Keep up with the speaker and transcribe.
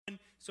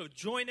So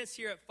join us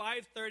here at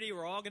 5:30.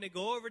 We're all going to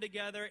go over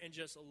together and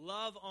just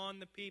love on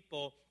the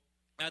people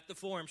at the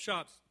Forum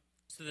Shops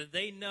so that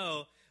they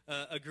know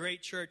a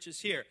great church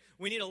is here.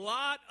 We need a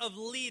lot of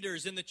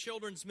leaders in the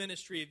children's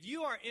ministry. If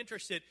you are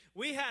interested,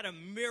 we had a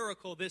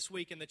miracle this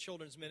week in the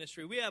children's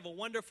ministry. We have a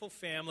wonderful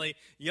family,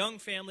 young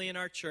family in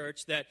our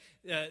church that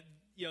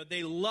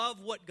they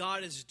love what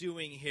God is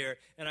doing here.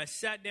 And I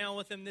sat down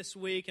with them this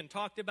week and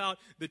talked about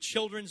the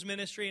children's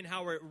ministry and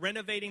how we're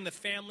renovating the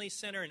family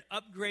center and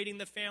upgrading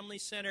the family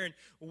center. And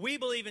we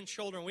believe in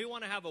children. We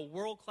want to have a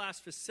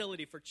world-class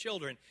facility for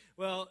children.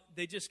 Well,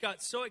 they just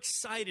got so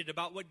excited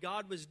about what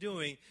God was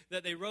doing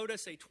that they wrote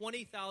us a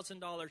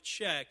 $20,000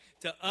 check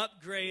to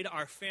upgrade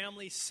our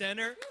family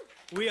center.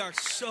 We are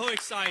so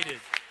excited.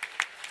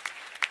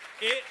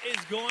 It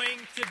is going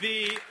to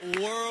be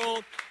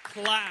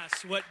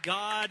world-class what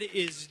God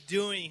is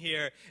doing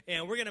here.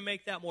 And we're going to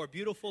make that more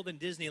beautiful than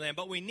Disneyland.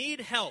 But we need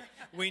help.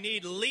 We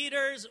need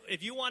leaders.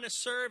 If you want to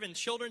serve in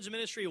children's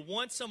ministry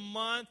once a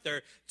month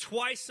or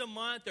twice a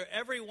month or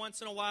every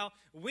once in a while,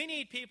 we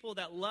need people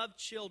that love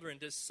children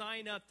to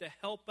sign up to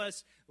help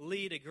us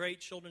lead a great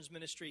children's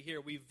ministry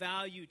here. We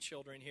value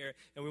children here,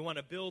 and we want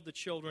to build the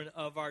children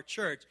of our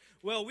church.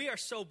 Well, we are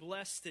so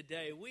blessed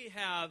today. We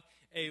have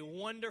a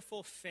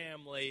wonderful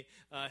family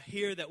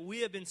here that we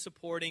have been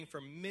supporting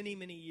for many,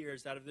 many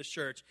years out of this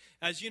church.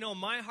 As you know,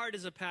 my heart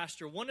as a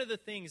pastor, one of the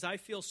things I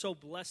feel so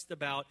blessed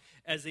about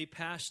as a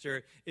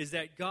pastor is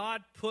that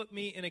God put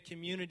me in a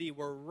community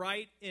where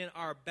right in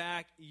our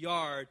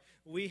backyard,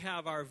 we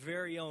have our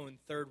very own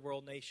third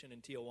world nation in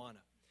Tijuana.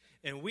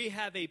 And we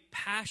have a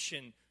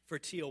passion for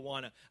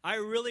Tijuana. I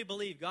really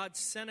believe God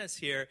sent us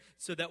here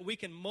so that we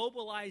can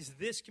mobilize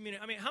this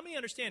community. I mean, how many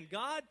understand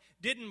God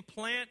didn't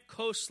plant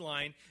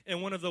Coastline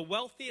in one of the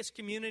wealthiest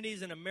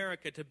communities in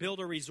America to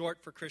build a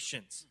resort for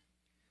Christians?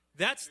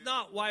 That's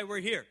not why we're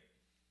here.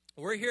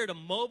 We're here to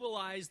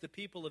mobilize the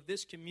people of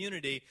this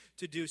community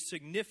to do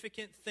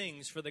significant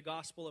things for the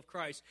gospel of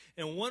Christ.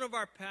 And one of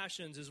our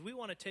passions is we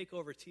want to take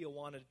over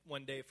Tijuana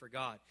one day for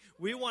God.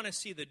 We want to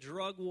see the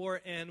drug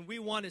war end. We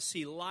want to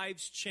see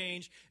lives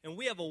change. And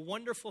we have a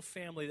wonderful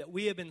family that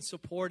we have been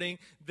supporting.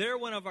 They're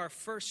one of our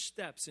first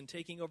steps in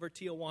taking over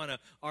Tijuana,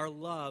 our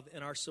love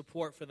and our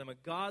support for them. A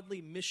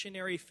godly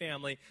missionary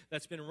family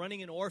that's been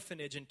running an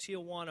orphanage in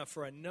Tijuana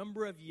for a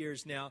number of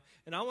years now.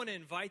 And I want to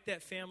invite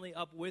that family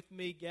up with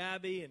me,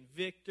 Gabby and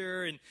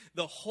Victor and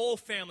the whole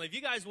family. If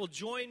you guys will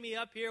join me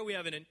up here, we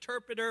have an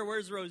interpreter.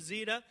 Where's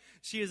Rosita?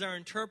 She is our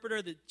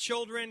interpreter. The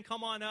children,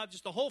 come on up.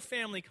 Just the whole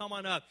family, come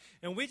on up.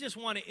 And we just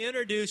want to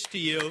introduce to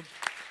you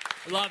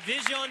La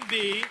Vision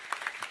B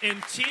in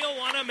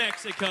Tijuana,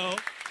 Mexico.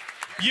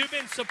 You've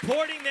been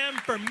supporting them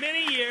for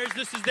many years.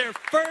 This is their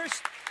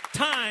first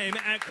time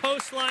at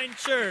Coastline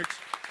Church.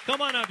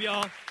 Come on up,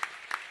 y'all.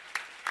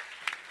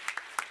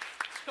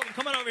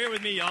 Come on over here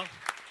with me, y'all.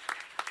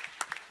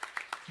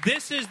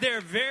 This is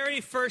their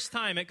very first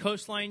time at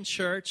Coastline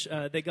Church.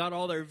 They got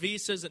all their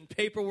visas and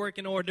paperwork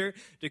in order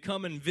to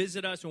come and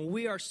visit us, and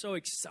we are so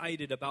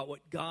excited about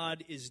what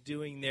God is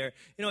doing there.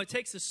 You know, it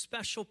takes a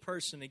special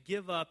person to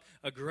give up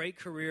a great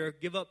career,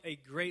 give up a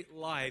great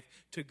life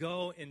to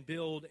go and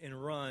build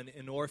and run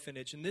an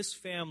orphanage. And this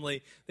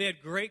family, they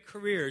had great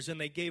careers, and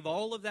they gave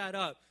all of that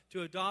up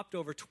to adopt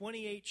over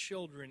 28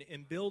 children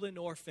and build an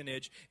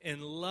orphanage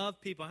and love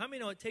people. How many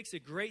know it takes a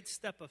great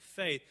step of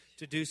faith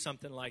to do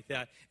something like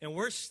that? And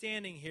we're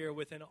standing here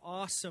with an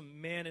awesome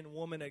man and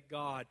woman of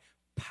God,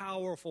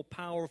 powerful,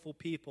 powerful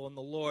people in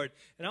the Lord.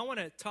 And I want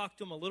to talk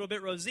to them a little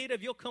bit. Rosita,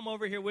 if you'll come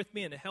over here with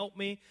me and help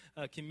me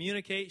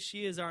communicate.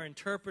 She is our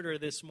interpreter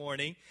this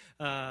morning.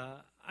 I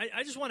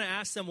just want to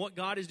ask them what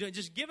God is doing.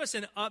 Just give us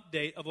an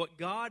update of what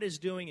God is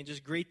doing and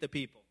just greet the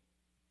people.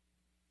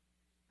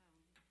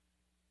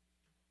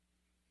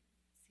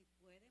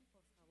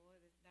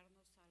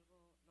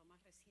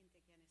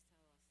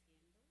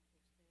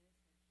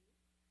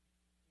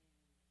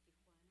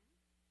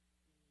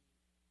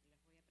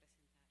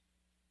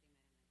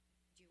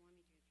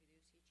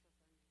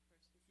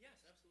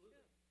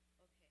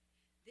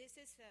 This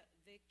is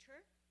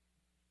Victor,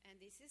 and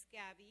this is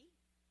Gabby,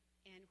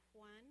 and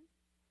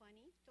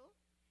Juanito,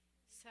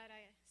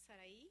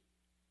 Sarai,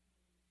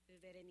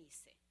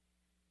 Berenice.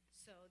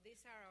 So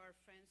these are our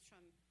friends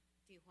from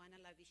Tijuana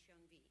La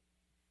Vision B.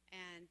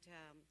 And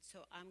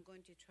so I'm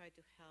going to try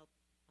to help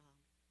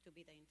to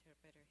be the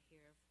interpreter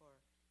here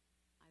for,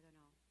 I don't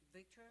know,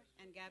 Victor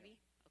and Gabby.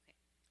 Okay.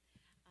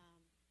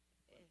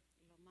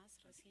 Lo más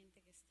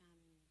reciente que están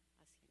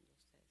haciendo ustedes.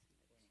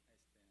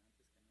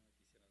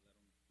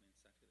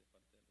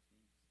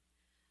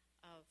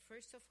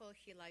 First of all,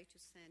 he'd like to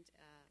send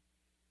a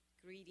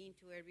greeting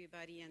to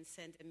everybody and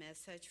send a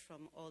message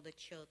from all the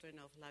children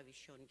of La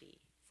Vision B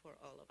for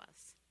all of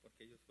us.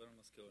 Porque ellos fueron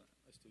los que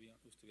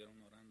estuvieron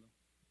orando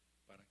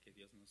para que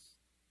Dios nos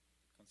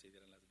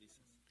concediera las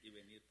visas y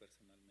venir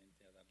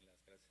personalmente a darle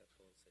las gracias a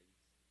todos ellos.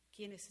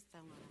 ¿Quiénes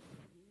están orando?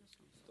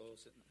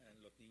 Todos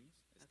los niños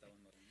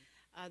estaban orando.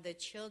 The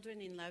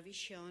children in La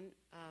Vision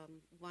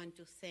want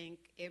to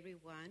thank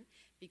everyone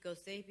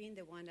because they've been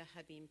the one that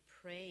have been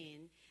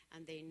praying,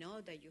 and they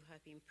know that you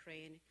have been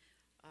praying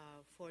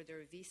for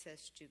their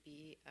visas to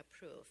be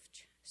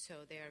approved.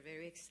 So they are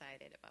very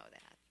excited about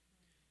that.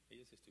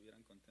 Ellos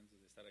estuvieran contentos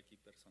de estar aquí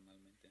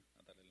personalmente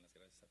a darle las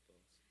gracias a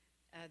todos.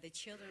 The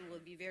children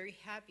will be very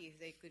happy if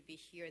they could be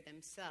here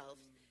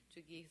themselves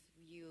to give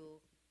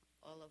you,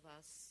 all of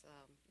us,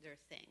 their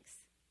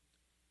thanks.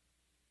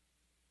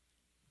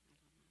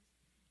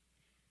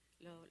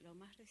 Lo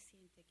más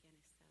reciente que han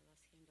estado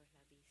haciendo es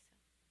la visa.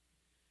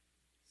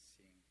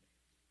 Sí.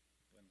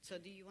 Bueno, So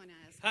do you want to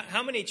ask?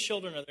 How many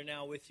children are there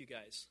now with you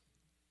guys?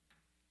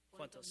 ¿Cuántos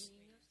 ¿Cuántos?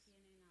 niños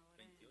tienen ahora?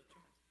 28.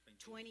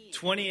 28.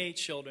 28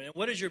 children. And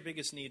what is your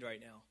biggest need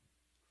right now?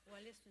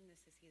 ¿Cuál es tu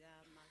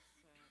necesidad más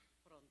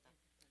pronta?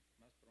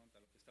 Más pronto,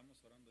 lo que estamos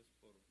orando es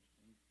por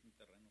un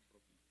terreno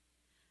propio.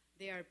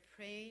 They are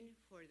praying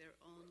for their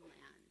own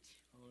land.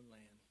 Own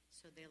land.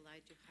 So they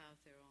like to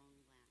have their own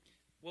land.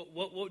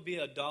 What would be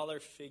a dollar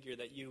figure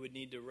that you would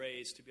need to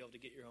raise to be able to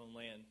get your own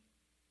land?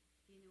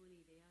 ¿Tiene una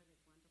idea de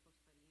cuánto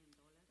costaría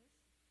en dólares?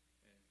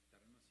 El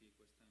terreno sí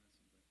cuesta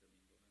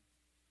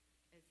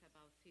 $50,000. It's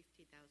about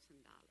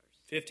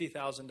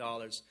 $50,000.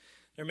 $50,000.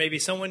 There may be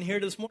someone here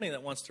this morning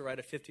that wants to write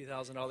a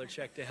 $50,000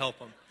 check to help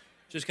them.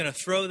 Just going to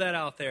throw that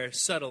out there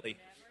subtly.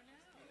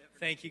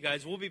 Thank you,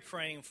 guys. We'll be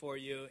praying for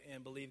you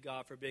and believe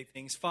God for big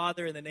things.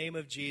 Father, in the name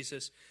of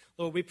Jesus,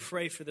 Lord, we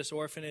pray for this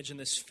orphanage and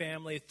this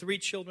family, 3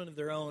 children of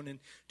their own, and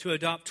to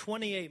adopt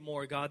 28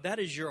 more, God. That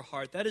is your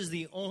heart. That is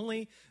the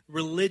only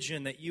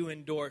religion that you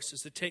endorse,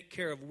 is to take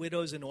care of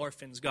widows and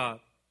orphans, God.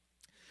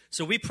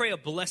 So we pray a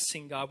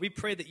blessing, God. We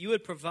pray that you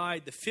would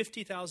provide the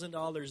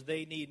 $50,000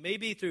 they need.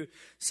 Maybe through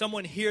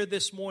someone here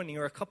this morning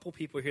or a couple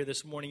people here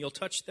this morning, you'll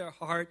touch their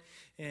heart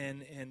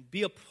and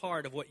be a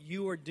part of what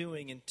you are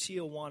doing in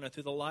Tijuana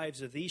through the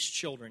lives of these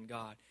children,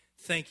 God.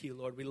 Thank you,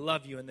 Lord. We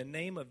love you in the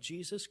name of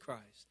Jesus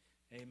Christ.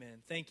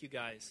 Amen. Thank you,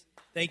 guys.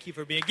 Thank you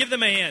for being. Give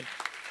them a hand.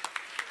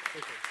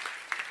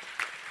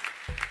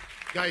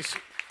 Guys,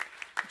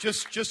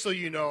 just so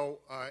you know,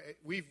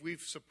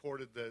 we've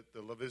supported the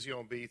La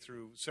Vision B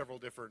through several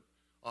different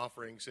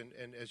offerings,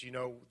 and as you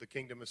know, the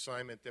Kingdom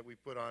Assignment that we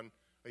put on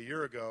a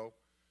year ago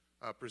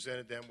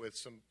presented them with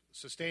some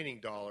sustaining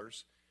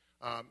dollars,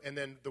 and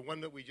then the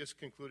one that we just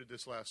concluded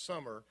this last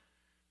summer,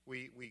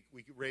 we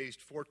raised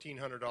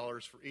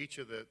 $1,400 for each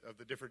of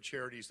the different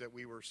charities that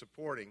we were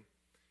supporting,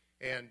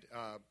 and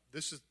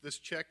this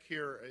check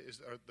here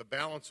is the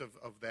balance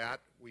of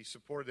that. We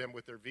supported them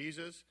with their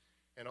visas.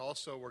 And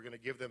also, we're going to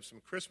give them some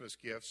Christmas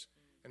gifts.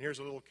 And here's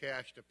a little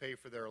cash to pay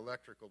for their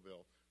electrical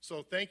bill.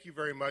 So thank you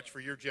very much for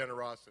your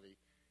generosity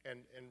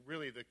and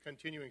really the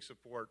continuing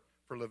support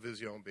for La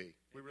Vision B.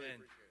 We really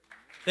appreciate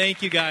it.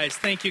 Thank you, guys.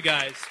 Thank you,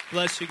 guys.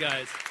 Bless you,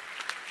 guys.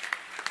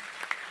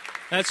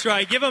 That's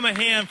right. Give them a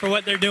hand for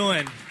what they're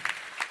doing.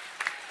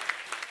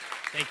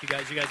 Thank you,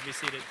 guys. You guys be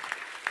seated.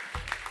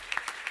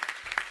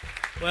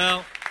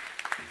 Well,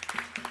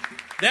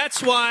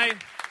 that's why,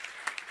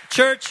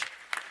 church,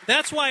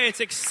 that's why it's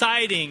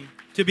exciting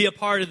to be a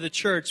part of the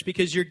church,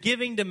 because you're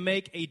giving to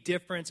make a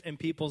difference in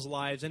people's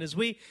lives. And as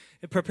we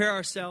prepare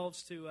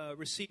ourselves to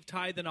receive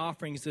tithe and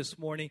offerings this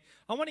morning,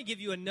 I want to give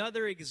you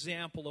another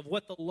example of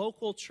what the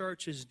local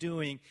church is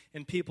doing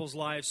in people's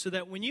lives, so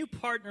that when you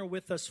partner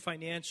with us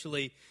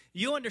financially,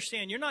 you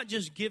understand you're not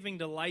just giving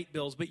to light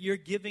bills, but you're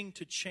giving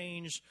to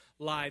change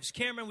lives.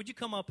 Cameron, would you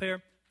come up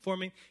here for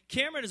me?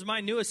 Cameron is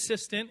my new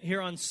assistant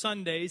here on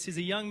Sundays. He's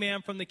a young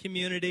man from the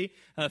community,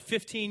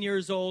 15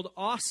 years old,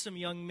 awesome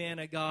young man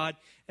of God.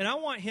 And I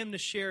want him to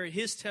share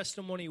his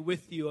testimony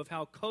with you of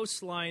how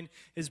Coastline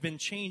has been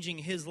changing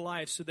his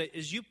life, so that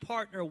as you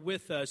partner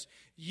with us,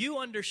 you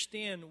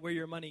understand where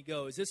your money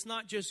goes. It's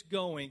not just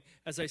going,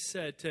 as I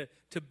said,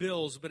 to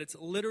bills, but it's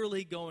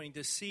literally going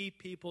to see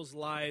people's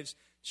lives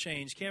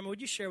change. Cameron,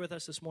 would you share with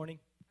us this morning?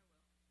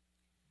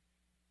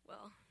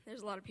 Well,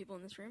 there's a lot of people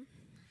in this room.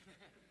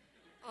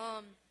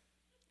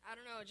 I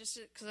don't know, just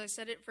because I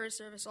said it first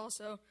service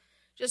also,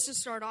 just to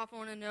start off, I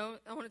want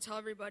to tell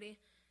everybody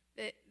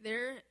that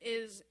there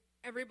is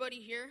everybody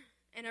here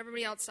and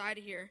everybody outside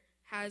of here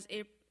has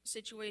a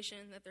situation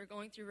that they're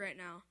going through right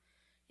now,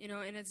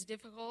 and it's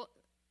difficult,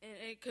 and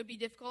it could be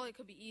difficult, it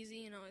could be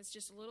easy, it's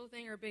just a little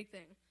thing or a big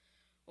thing.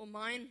 Well,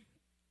 mine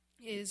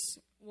is,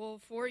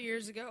 4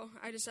 years ago,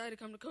 I decided to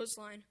come to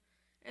Coastline,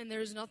 and there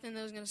was nothing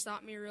that was going to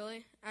stop me,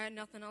 really. I had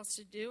nothing else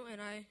to do,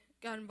 and I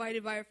got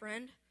invited by a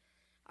friend.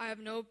 I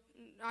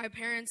have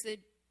parents that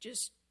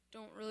just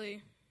don't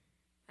really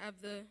have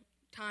the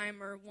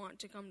time or want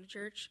to come to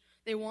church.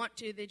 They want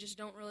to, they just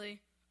don't really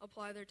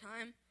apply their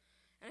time.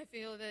 And I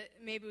feel that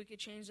maybe we could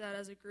change that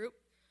as a group.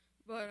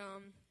 But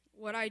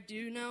what I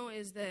do know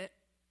is that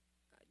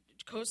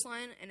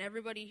Coastline and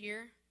everybody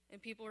here and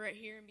people right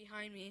here and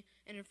behind me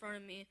and in front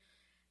of me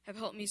have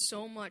helped me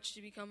so much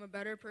to become a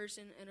better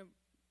person and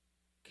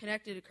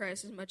connected to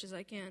Christ as much as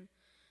I can.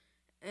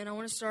 And I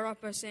want to start off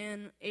by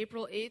saying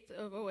April 8th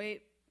of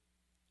 2008,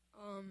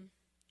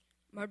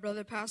 my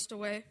brother passed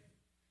away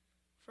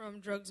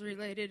from drugs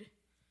related,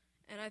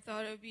 And I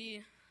thought it would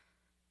be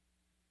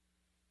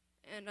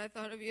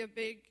a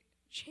big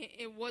change.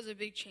 It was a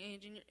big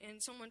change.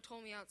 And someone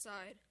told me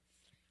outside,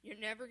 you're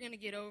never going to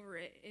get over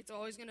it. It's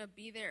always going to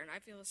be there. And I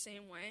feel the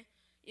same way.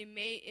 It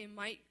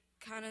might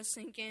kind of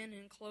sink in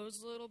and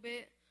close a little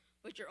bit,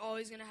 but you're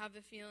always going to have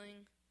the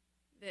feeling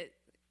that,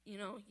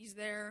 he's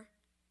there,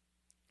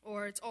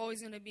 or it's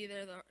always going to be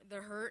there, the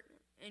hurt.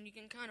 And you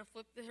can kind of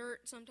flip the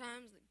hurt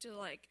sometimes to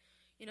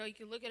you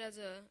can look at it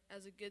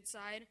as a good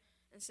side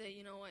and say,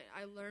 you know what,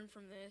 I learned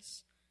from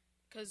this.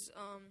 Because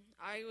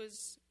I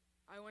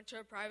went to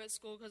a private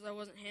school because I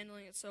wasn't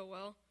handling it so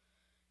well.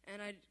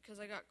 And because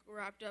I got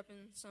wrapped up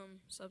in some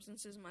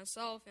substances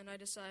myself, and I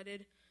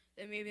decided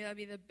that maybe that'd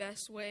be the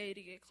best way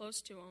to get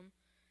close to them.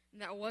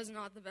 And that was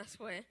not the best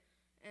way.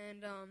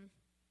 And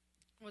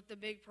what the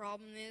big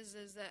problem is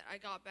that I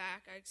got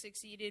back. I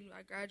succeeded.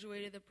 I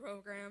graduated the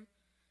program.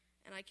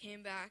 And I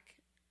came back,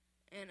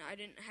 and I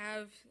didn't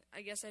have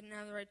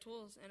the right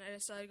tools, and I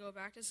decided to go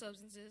back to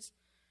substances.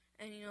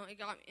 And, it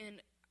got me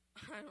in,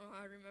 I don't know how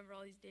I remember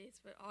all these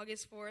dates, but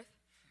August 4th,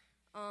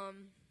 I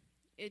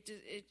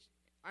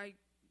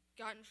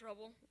got in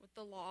trouble with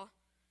the law,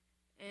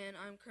 and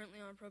I'm currently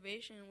on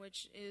probation,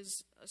 which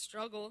is a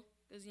struggle,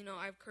 because,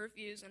 I have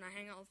curfews, and I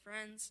hang out with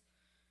friends,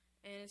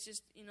 and it's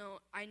just,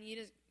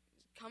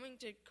 coming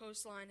to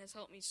Coastline has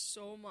helped me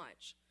so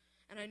much,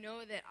 and I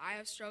know that I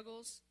have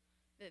struggles,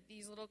 that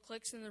these little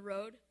clicks in the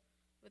road,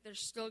 but they're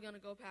still going to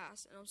go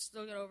past, and I'm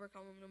still going to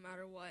overcome them no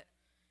matter what.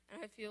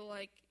 And I feel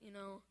like,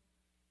 no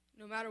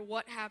matter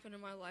what happened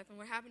in my life, and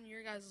what happened in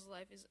your guys'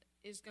 life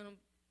is going to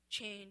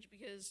change,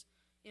 because,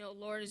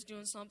 Lord is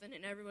doing something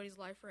in everybody's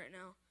life right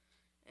now.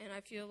 And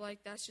I feel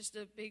like that's just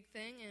a big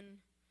thing,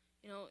 and,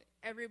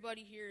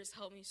 everybody here has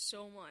helped me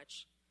so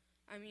much.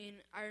 I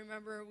mean, I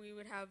remember we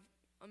would have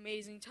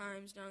amazing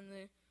times down in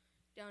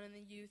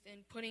the youth,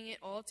 and putting it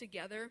all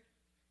together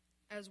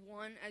as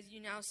one, as you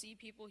now see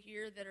people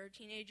here that are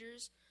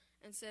teenagers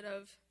instead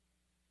of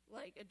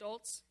like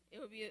adults,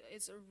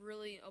 it's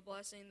really a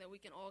blessing that we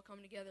can all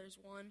come together as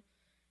one.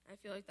 I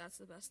feel like that's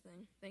the best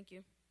thing. Thank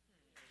you.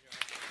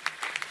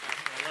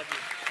 I love you.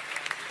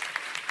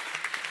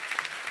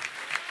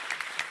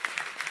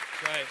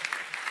 Right.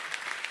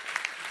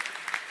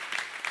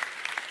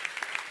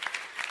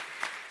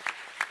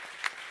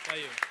 How are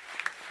you?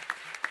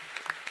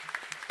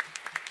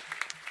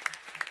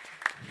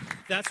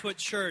 That's what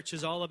church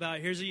is all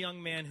about. Here's a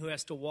young man who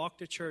has to walk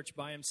to church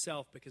by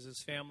himself because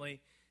his family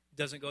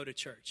doesn't go to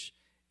church.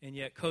 And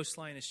yet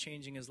Coastline is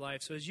changing his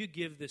life. So as you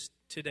give this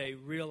today,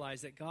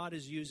 realize that God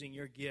is using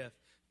your gift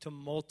to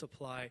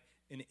multiply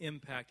an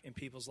impact in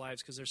people's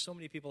lives, because there's so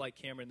many people like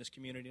Cameron in this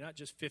community, not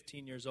just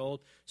 15 years old.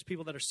 There's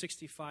people that are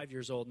 65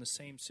 years old in the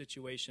same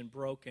situation,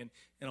 broken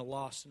and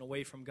lost and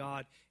away from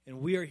God.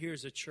 And we are here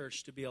as a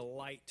church to be a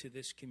light to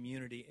this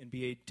community and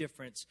be a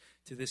difference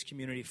to this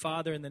community.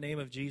 Father, in the name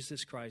of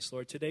Jesus Christ,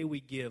 Lord, today we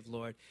give,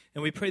 Lord,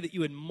 and we pray that you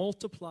would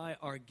multiply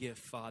our gift,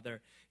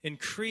 Father.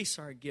 Increase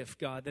our gift,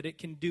 God, that it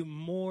can do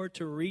more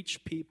to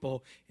reach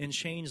people and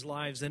change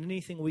lives than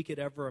anything we could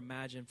ever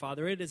imagine.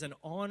 Father, it is an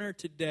honor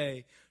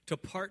today to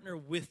partner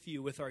with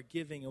you with our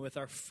giving and with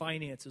our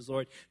finances,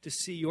 Lord, to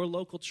see your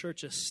local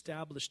church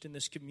established in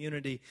this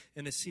community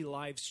and to see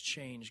lives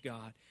change,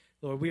 God.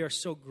 Lord, we are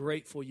so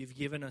grateful you've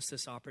given us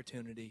this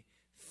opportunity.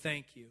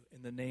 Thank you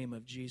in the name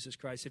of Jesus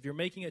Christ. If you're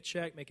making a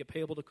check, make it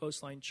payable to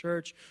Coastline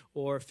Church,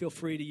 or feel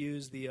free to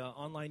use the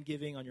online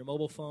giving on your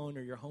mobile phone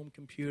or your home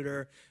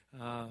computer.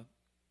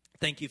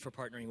 Thank you for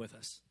partnering with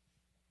us.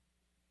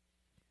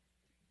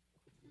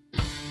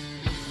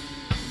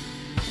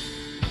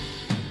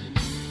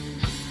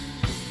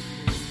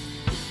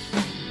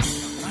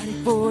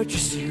 Mighty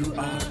fortress, you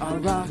are our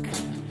rock.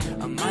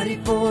 A mighty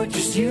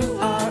fortress, you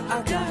are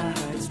our God.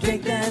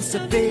 Strength and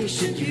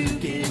salvation you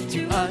give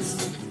to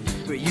us.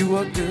 For you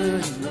are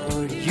good,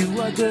 Lord,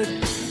 you are good.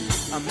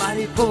 A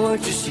mighty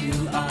fortress,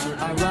 you are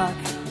our rock.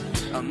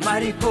 A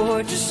mighty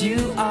fortress,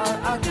 you are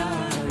our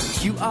God.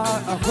 You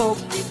are our hope,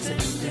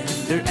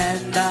 defender,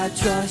 and our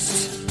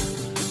trust.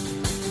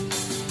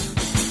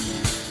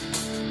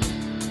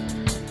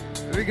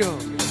 Here we go.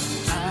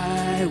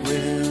 I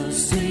will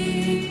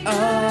sing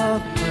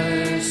of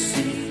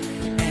mercy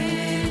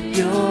and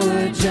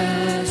your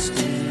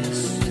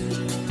justice.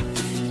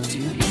 To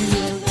you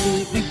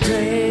give we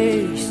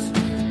praise.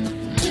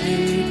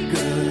 Make a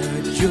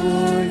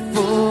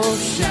joyful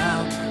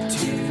shout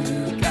to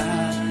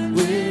God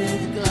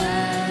with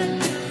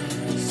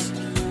gladness,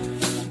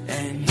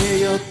 and hear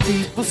your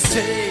people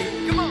say,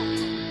 come on! A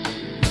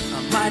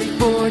mighty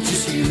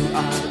fortress, you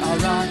are our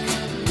rock.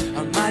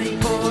 A mighty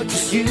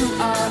fortress, you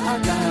are our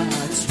God.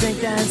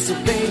 Strength and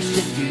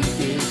salvation you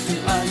give to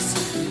us.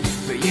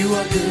 For you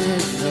are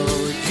good,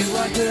 Lord, you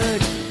are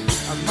good.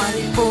 A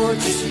mighty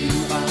fortress, you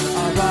are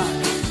our rock.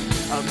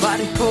 A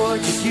mighty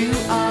fortress, you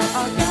are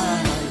our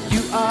God.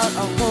 You are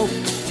our hope,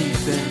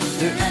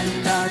 defender,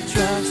 and our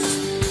trust.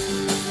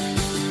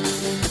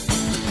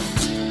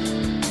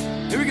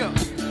 Here we go.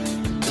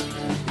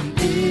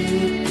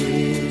 It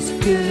is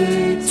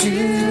good to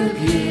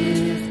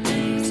give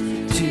thanks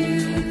to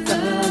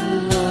the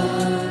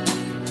Lord,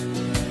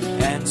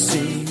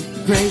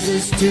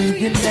 is to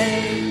your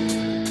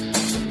name,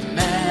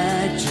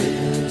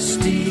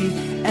 majesty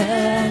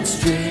and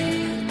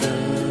strength.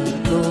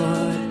 The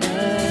Lord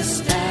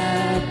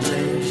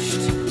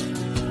established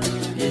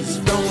His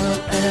throne will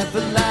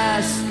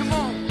everlast. Come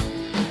on.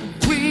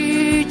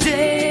 We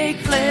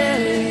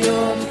declare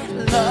your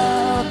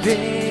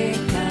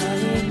loving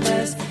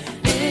kindness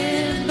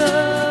in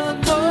the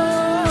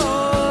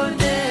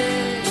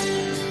morning.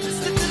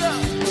 Let's lift it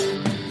up.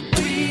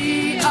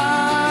 We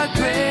are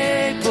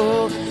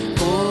grateful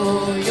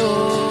for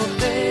your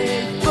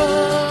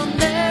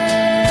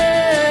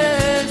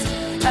faithfulness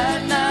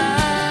at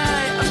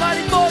night. A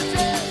mighty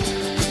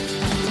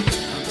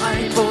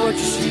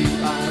fortress, you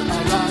are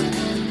our rock.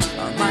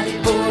 A mighty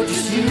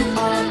fortress, you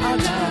are our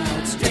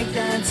God. Strength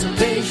and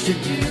salvation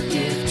you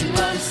give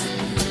to us.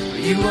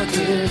 You are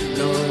good,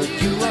 Lord,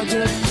 you are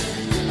good.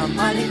 A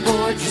mighty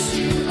fortress,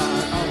 you are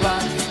our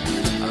rock.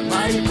 A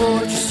mighty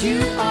fortress, you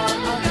are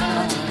our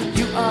God.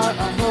 You are our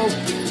hope,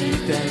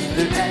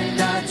 defender,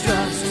 and our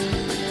trust.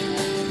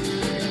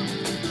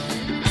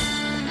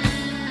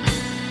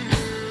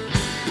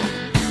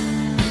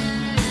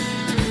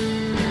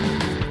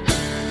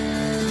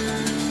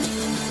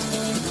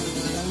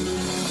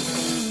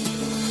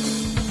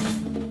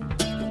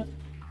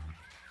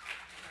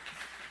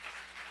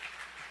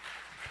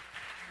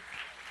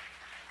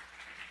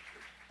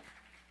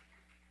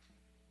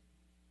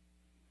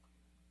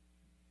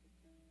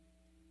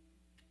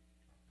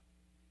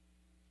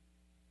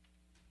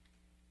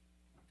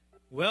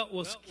 Well,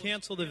 we'll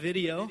cancel the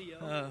video.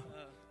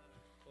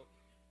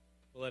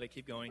 We'll let it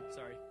keep going.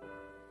 Sorry.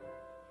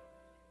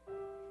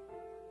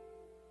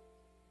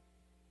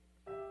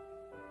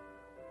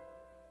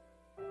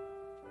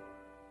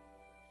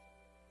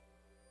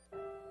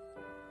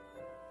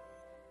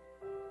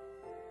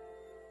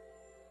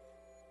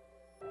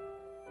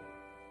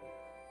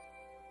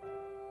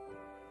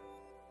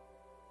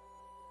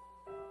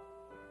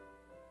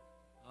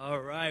 All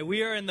right,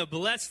 we are in the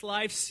Blessed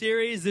Life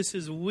series. This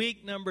is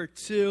week number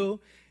 2,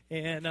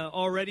 and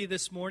already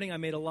this morning I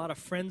made a lot of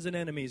friends and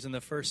enemies in the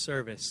first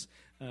service.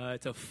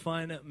 It's a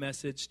fun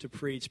message to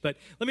preach. But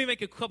let me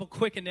make a couple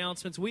quick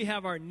announcements. We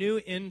have our new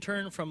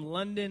intern from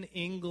London,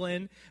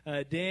 England.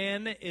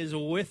 Dan is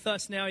with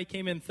us now. He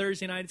came in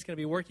Thursday night. He's going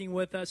to be working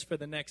with us for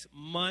the next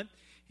month.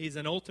 He's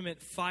an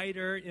ultimate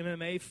fighter,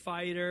 MMA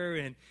fighter,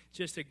 and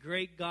just a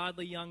great,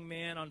 godly young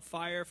man on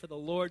fire for the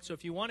Lord. So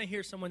if you want to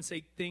hear someone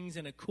say things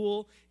in a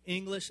cool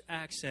English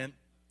accent,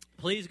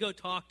 please go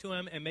talk to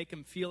him and make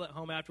him feel at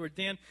home afterward.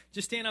 Dan,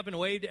 just stand up and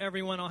wave to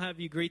everyone. I'll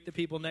have you greet the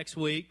people next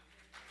week.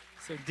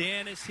 So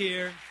Dan is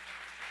here.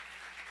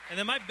 And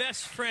then my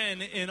best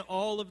friend in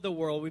all of the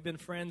world, we've been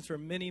friends for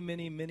many,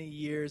 many, many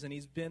years, and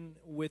he's been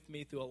with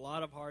me through a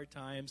lot of hard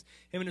times.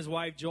 Him and his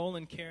wife, Joel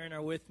and Karen,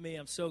 are with me.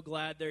 I'm so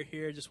glad they're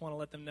here. Just want to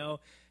let them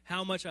know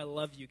how much I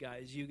love you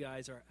guys. You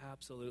guys are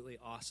absolutely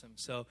awesome.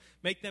 So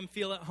make them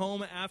feel at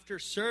home after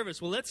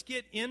service. Well, let's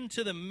get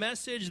into the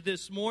message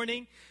this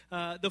morning.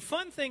 The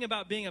fun thing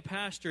about being a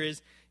pastor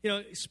is,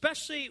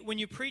 especially when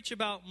you preach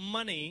about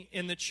money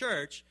in the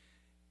church,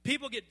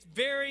 people get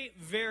very,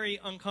 very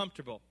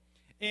uncomfortable.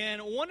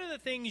 And one of the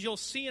things you'll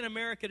see in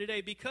America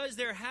today, because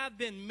there have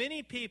been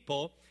many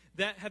people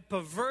that have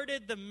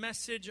perverted the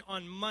message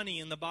on money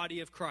in the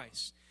body of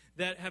Christ,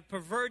 that have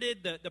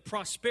perverted the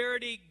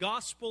prosperity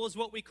gospel is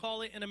what we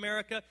call it in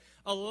America.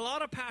 A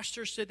lot of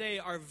pastors today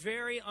are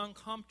very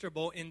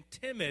uncomfortable and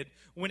timid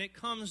when it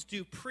comes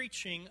to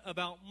preaching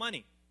about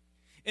money.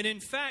 And in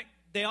fact,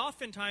 they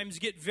oftentimes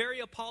get very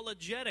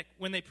apologetic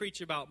when they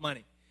preach about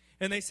money.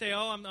 And they say,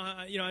 I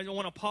don't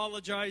want to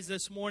apologize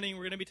this morning.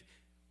 We're going to be...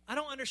 I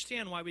don't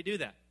understand why we do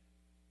that.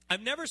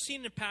 I've never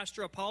seen a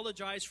pastor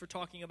apologize for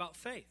talking about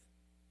faith.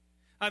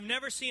 I've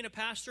never seen a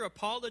pastor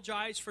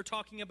apologize for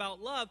talking about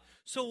love.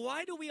 So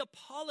why do we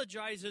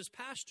apologize as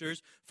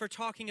pastors for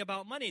talking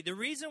about money? The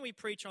reason we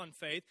preach on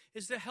faith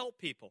is to help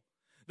people.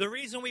 The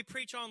reason we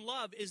preach on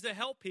love is to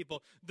help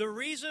people. The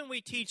reason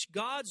we teach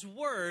God's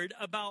word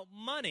about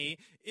money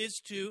is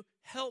to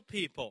help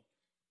people.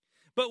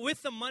 But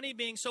with the money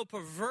being so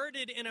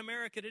perverted in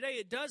America today,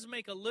 it does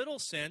make a little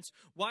sense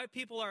why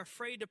people are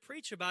afraid to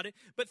preach about it.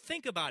 But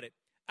think about it.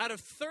 Out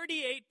of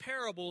 38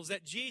 parables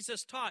that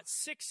Jesus taught,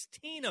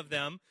 16 of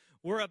them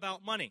were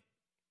about money.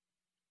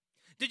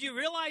 Did you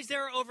realize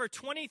there are over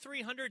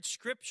 2,300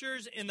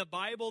 scriptures in the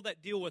Bible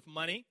that deal with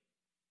money?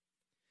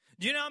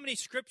 Do you know how many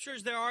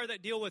scriptures there are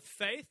that deal with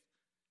faith?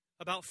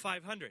 About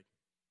 500.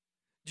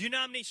 Do you know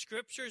how many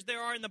scriptures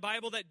there are in the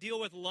Bible that deal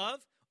with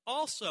love?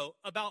 Also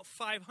about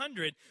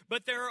 500,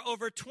 but there are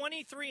over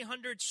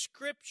 2,300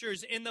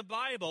 scriptures in the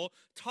Bible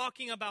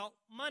talking about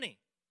money.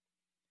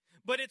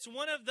 But it's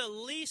one of the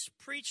least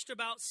preached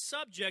about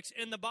subjects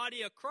in the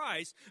body of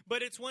Christ,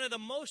 but it's one of the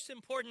most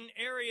important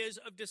areas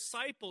of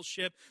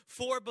discipleship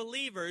for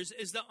believers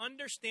is to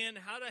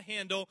understand how to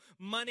handle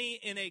money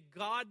in a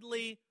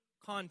godly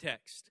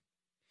context.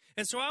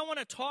 And so I want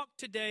to talk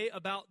today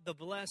about the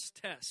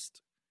blessed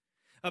test.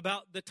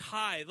 About the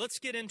tithe. Let's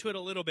get into it a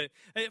little bit.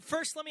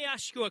 First, let me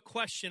ask you a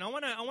question. I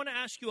want to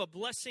ask you a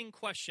blessing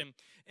question.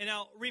 And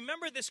now,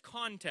 remember this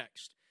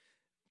context.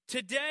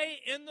 Today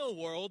in the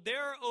world,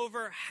 there are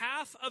over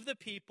half of the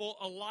people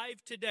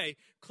alive today,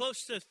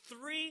 close to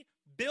 3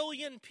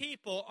 billion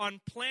people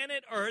on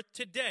planet Earth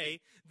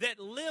today that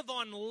live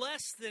on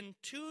less than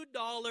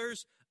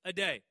 $2 a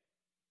day.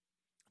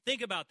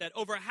 Think about that.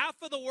 Over half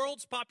of the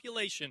world's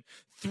population,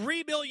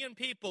 3 billion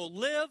people,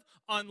 live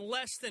on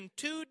less than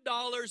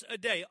 $2 a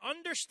day.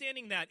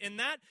 Understanding that, in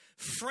that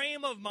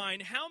frame of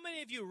mind, how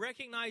many of you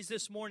recognize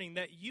this morning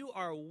that you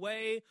are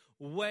way,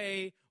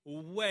 way,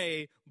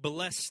 way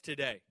blessed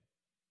today?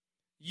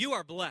 You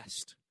are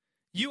blessed.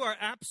 You are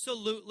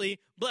absolutely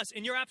blessed.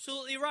 And you're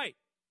absolutely right.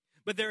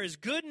 But there is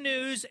good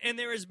news and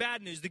there is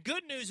bad news. The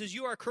good news is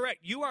you are correct.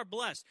 You are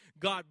blessed.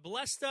 God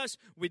blessed us.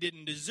 We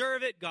didn't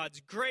deserve it.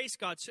 God's grace,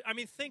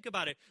 think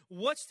about it.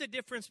 What's the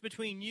difference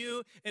between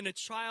you and a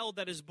child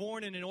that is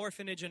born in an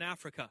orphanage in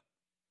Africa?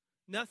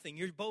 Nothing.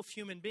 You're both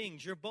human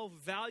beings. You're both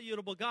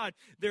valuable God.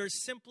 There is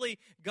simply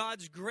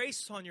God's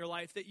grace on your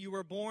life that you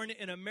were born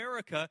in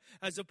America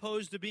as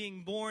opposed to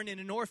being born in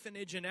an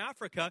orphanage in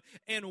Africa.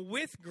 And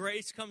with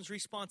grace comes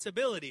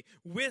responsibility.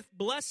 With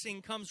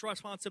blessing comes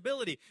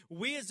responsibility.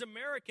 We as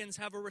Americans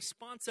have a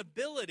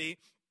responsibility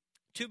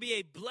to be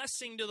a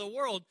blessing to the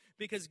world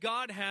because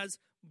God has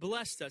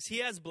blessed us. He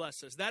has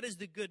blessed us. That is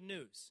the good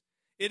news.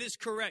 It is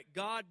correct.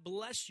 God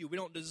bless you. We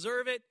don't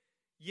deserve it,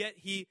 yet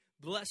He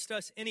blessed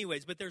us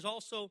anyways. But there's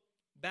also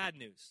bad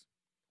news.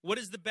 What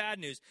is the bad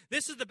news?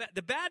 This is the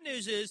bad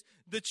news is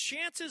the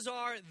chances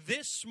are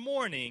this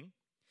morning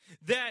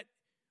that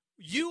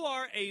you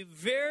are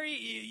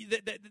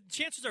the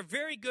chances are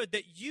very good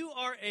that you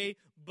are a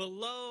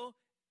below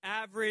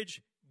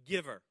average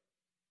giver.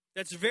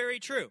 That's very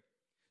true.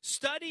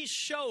 Studies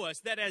show us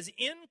that as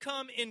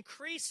income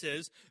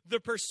increases, the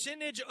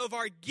percentage of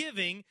our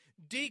giving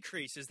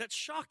decreases. That's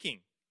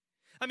shocking.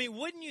 I mean,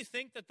 wouldn't you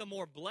think that the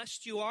more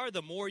blessed you are,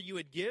 the more you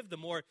would give, the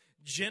more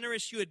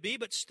generous you would be?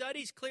 But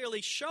studies clearly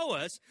show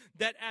us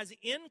that as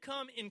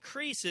income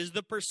increases,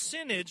 the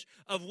percentage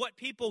of what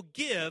people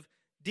give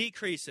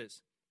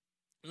decreases.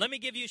 Let me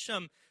give you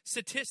some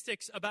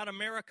statistics about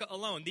America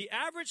alone. The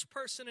average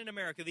person in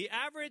America, the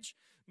average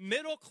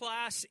middle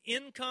class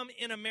income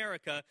in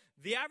America,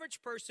 the average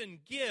person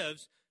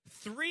gives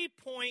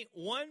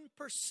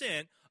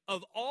 3.1%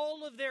 of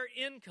all of their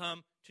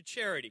income to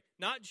charity.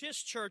 Not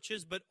just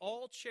churches, but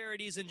all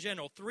charities in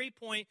general.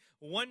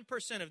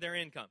 3.1% of their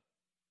income.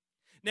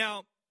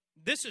 Now,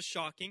 this is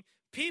shocking.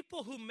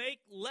 People who make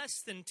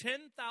less than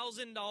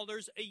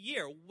 $10,000 a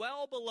year,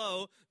 well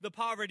below the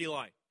poverty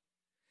line.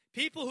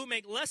 People who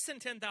make less than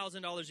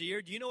 $10,000 a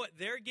year, do you know what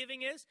their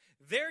giving is?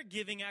 Their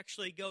giving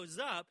actually goes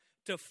up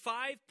to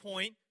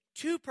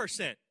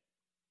 5.2%.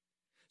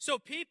 So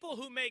people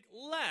who make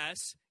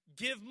less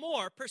give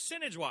more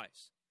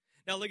percentage-wise.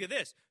 Now look at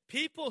this.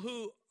 People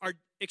who are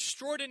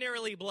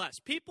extraordinarily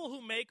blessed, people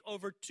who make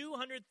over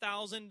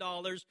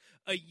 $200,000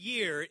 a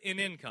year in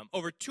income,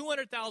 over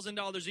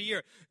 $200,000 a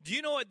year, do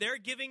you know what their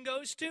giving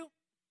goes to?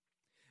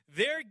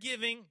 Their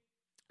giving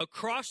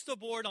across the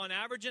board on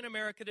average in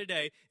America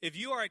today, if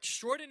you are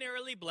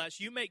extraordinarily blessed,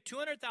 you make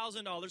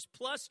 $200,000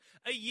 plus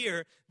a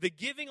year, the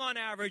giving on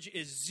average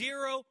is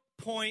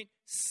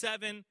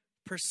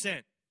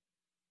 0.7%.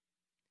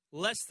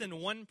 Less than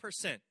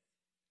 1%.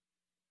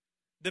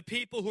 The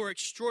people who are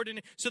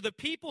extraordinary. So the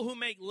people who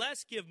make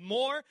less give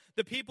more.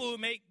 The people who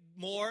make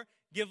more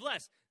give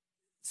less.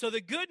 So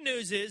the good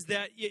news is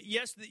that,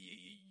 yes,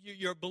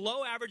 you're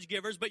below average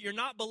givers, but you're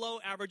not below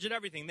average at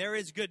everything. There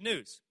is good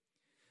news.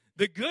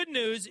 The good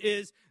news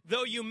is,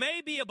 though you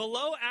may be a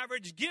below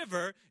average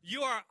giver,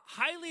 you are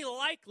highly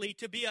likely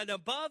to be an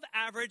above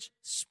average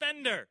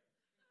spender.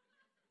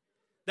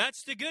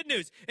 That's the good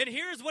news. And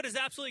here's what is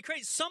absolutely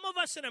crazy. Some of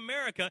us in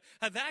America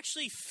have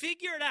actually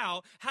figured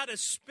out how to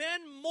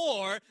spend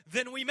more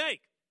than we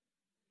make.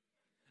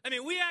 I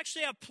mean, we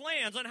actually have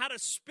plans on how to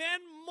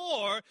spend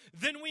more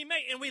than we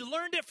make. And we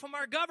learned it from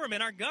our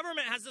government. Our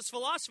government has this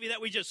philosophy that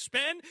we just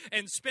spend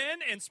and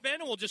spend and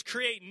spend, and we'll just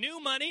create new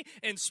money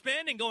and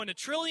spend and go into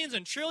trillions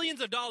and trillions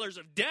of dollars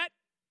of debt.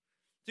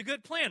 It's a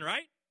good plan,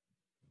 right?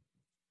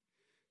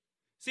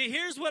 See,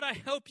 here's what I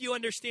hope you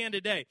understand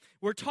today.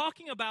 We're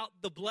talking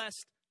about the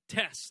blessed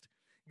test.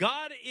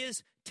 God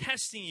is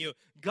testing you.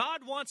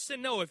 God wants to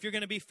know if you're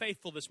going to be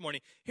faithful this morning.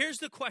 Here's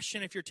the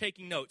question if you're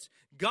taking notes.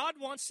 God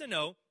wants to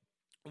know,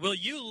 will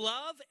you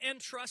love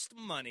and trust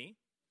money,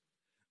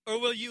 or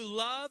will you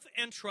love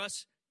and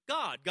trust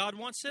God? God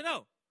wants to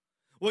know.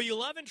 Will you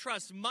love and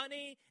trust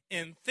money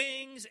and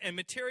things and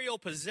material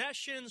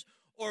possessions,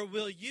 or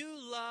will you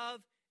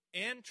love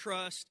and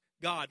trust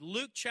God?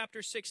 Luke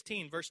chapter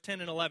 16, verse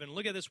 10 and 11.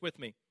 Look at this with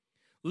me.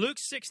 Luke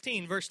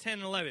 16, verse 10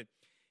 and 11.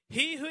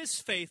 He who is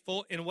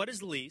faithful in what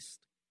is least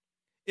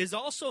is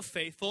also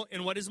faithful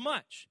in what is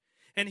much.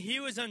 And he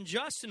who is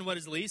unjust in what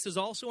is least is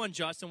also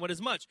unjust in what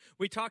is much.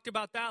 We talked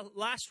about that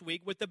last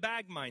week with the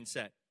bag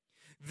mindset.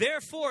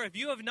 Therefore, if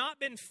you have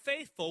not been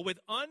faithful with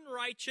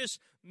unrighteous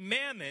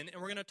mammon,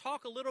 and we're going to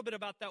talk a little bit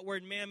about that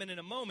word mammon in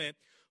a moment,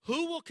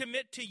 who will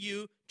commit to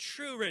you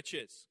true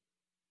riches?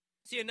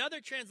 See, another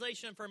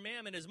translation for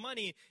mammon is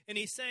money, and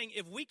he's saying,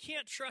 if we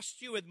can't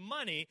trust you with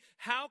money,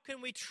 how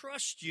can we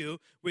trust you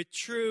with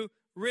true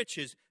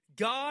riches?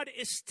 God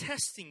is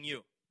testing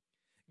you.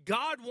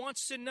 God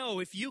wants to know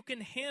if you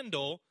can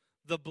handle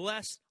the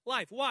blessed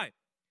life. Why?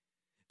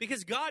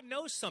 Because God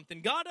knows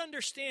something. God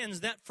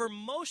understands that for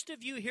most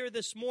of you here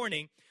this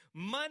morning,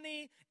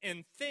 money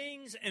and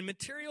things and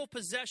material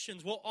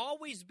possessions will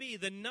always be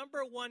the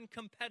number one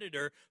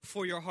competitor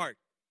for your heart.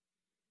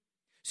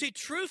 See,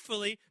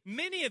 truthfully,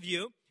 many of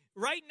you,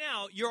 right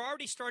now, you're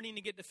already starting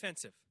to get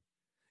defensive.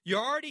 You're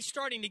already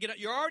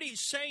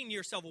saying to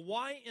yourself,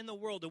 why in the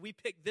world did we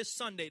pick this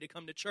Sunday to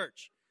come to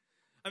church?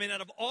 I mean, out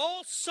of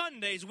all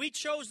Sundays, we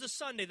chose the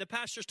Sunday the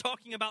pastor's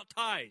talking about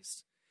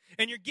tithes.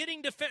 And you're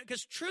getting defensive,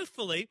 because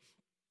truthfully,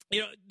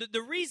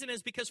 the reason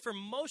is because for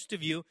most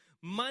of you,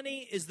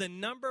 money is the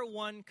number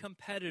one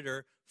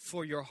competitor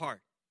for your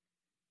heart.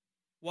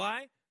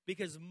 Why?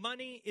 Because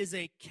money is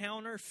a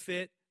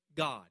counterfeit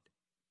God.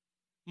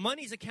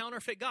 Money's a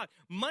counterfeit God.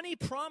 Money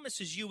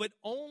promises you what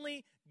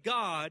only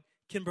God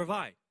can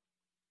provide.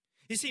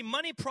 You see,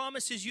 money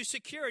promises you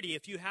security.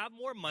 If you have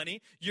more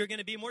money, you're going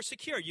to be more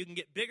secure. You can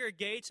get bigger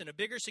gates and a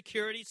bigger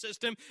security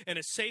system and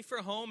a safer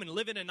home and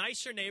live in a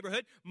nicer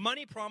neighborhood.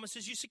 Money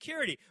promises you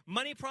security.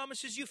 Money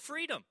promises you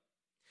freedom.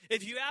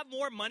 If you have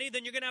more money,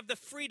 then you're going to have the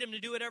freedom to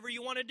do whatever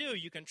you want to do.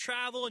 You can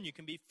travel and you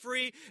can be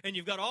free, and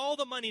you've got all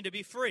the money to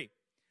be free.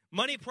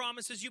 Money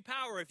promises you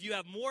power. If you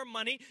have more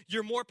money,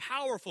 you're more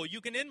powerful.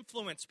 You can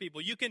influence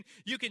people. You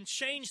can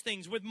change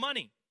things with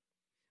money.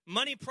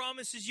 Money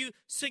promises you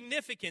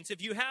significance.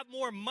 If you have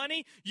more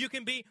money, you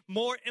can be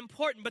more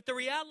important. But the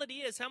reality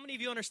is, how many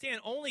of you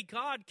understand only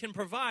God can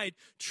provide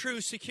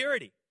true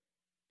security?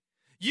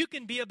 You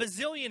can be a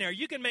bazillionaire.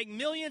 You can make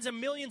millions and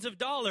millions of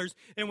dollars,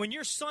 and when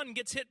your son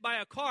gets hit by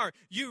a car,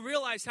 you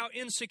realize how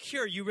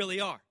insecure you really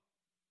are.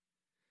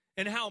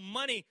 And how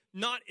money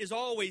not is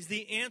always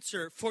the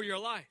answer for your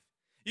life.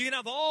 You can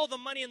have all the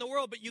money in the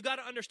world, but you got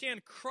to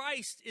understand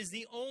Christ is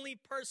the only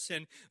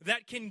person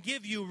that can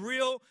give you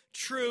real,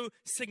 true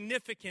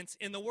significance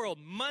in the world.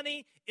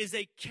 Money is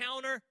a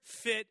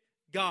counterfeit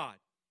God.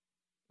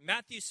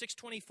 Matthew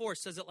 6:24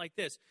 says it like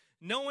this: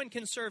 no one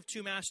can serve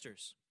two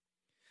masters.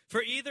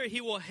 For either he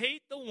will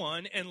hate the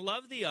one and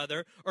love the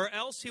other, or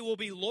else he will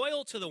be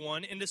loyal to the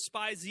one and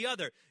despise the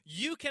other.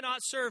 You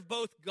cannot serve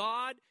both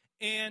God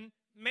and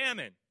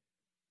mammon.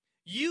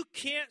 You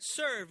can't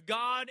serve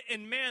God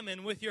and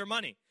mammon with your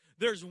money.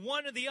 There's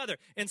one or the other.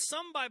 In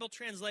some Bible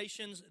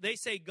translations, they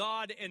say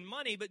God and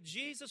money, but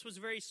Jesus was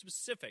very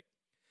specific.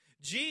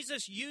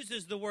 Jesus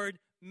uses the word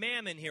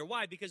mammon here.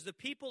 Why? Because the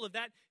people of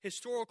that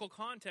historical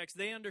context,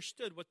 they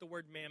understood what the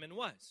word mammon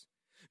was.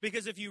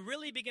 Because if you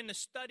really begin to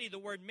study the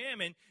word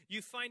mammon,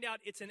 you find out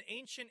it's an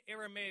ancient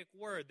Aramaic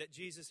word that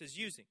Jesus is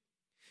using.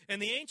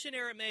 And the ancient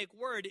Aramaic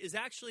word is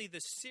actually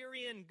the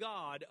Syrian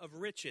god of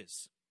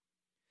riches.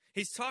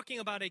 He's talking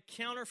about a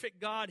counterfeit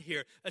god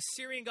here, a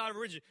Syrian god of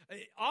riches.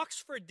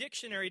 Oxford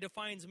Dictionary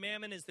defines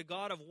mammon as the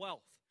god of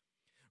wealth.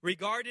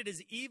 Regarded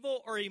as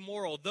evil or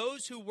immoral,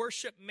 those who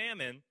worship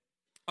mammon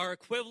are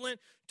equivalent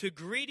to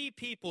greedy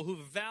people who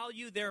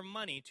value their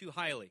money too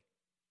highly.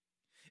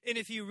 And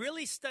if you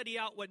really study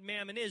out what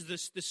mammon is,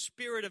 the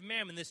spirit of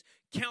mammon, this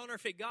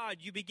counterfeit god,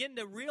 you begin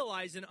to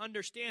realize and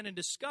understand and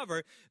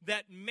discover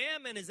that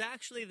mammon is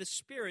actually the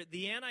spirit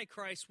the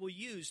Antichrist will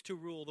use to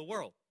rule the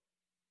world.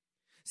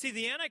 See,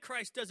 the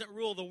Antichrist doesn't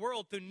rule the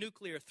world through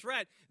nuclear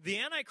threat. The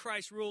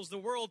Antichrist rules the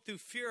world through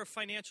fear of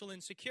financial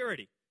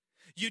insecurity.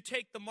 You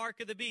take the mark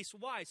of the beast.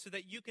 Why? So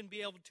that you can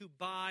be able to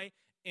buy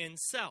and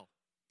sell.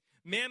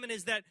 Mammon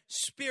is that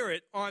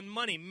spirit on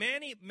money.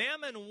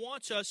 Mammon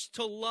wants us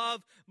to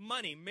love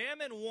money.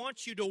 Mammon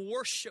wants you to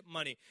worship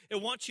money.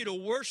 It wants you to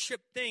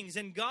worship things.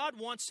 And God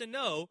wants to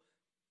know,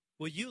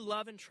 will you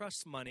love and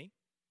trust money?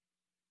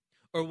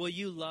 Or will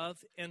you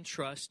love and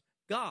trust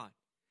God?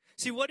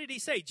 See, what did he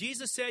say?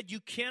 Jesus said,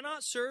 you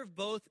cannot serve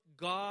both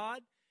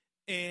God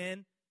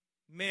and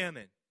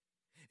mammon.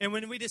 And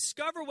when we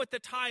discover what the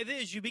tithe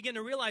is, you begin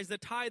to realize the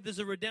tithe is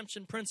a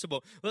redemption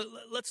principle.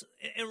 Let's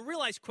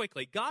realize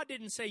quickly, God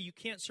didn't say you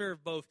can't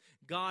serve both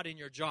God and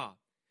your job.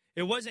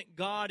 It wasn't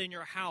God in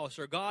your house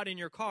or God in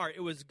your car.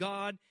 It was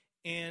God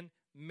and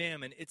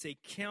mammon. It's a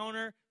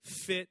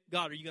counterfeit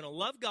God. Are you going to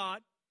love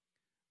God?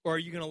 Or are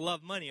you going to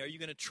love money? Are you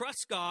going to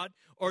trust God?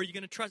 Or are you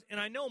going to trust? And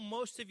I know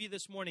most of you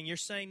this morning, you're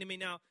saying to me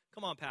now,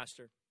 come on,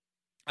 Pastor.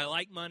 I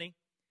like money.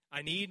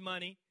 I need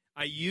money.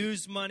 I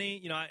use money.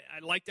 You know,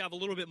 I'd like to have a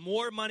little bit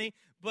more money.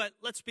 But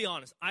let's be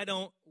honest. I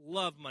don't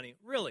love money.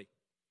 Really?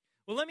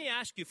 Well, let me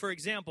ask you, for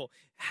example,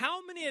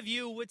 how many of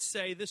you would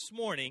say this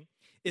morning,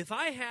 if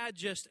I had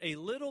just a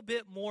little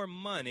bit more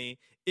money,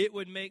 it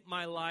would make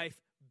my life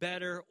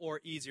better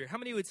or easier? How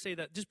many would say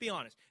that? Just be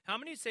honest. How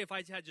many would say if I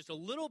had just a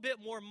little bit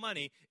more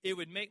money, it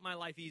would make my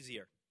life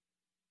easier?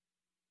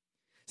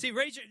 See,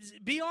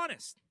 be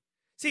honest.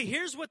 See,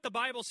 here's what the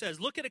Bible says.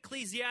 Look at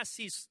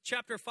Ecclesiastes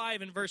chapter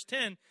 5 and verse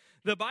 10.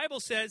 The Bible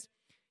says,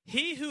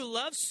 he who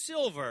loves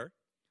silver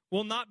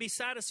will not be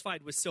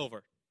satisfied with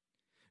silver,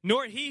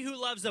 nor he who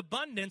loves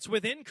abundance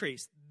with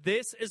increase.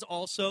 this is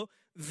also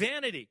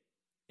vanity.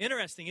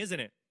 Interesting, isn't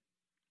it?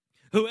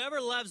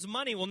 Whoever loves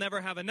money will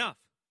never have enough.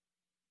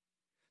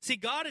 See,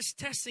 God is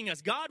testing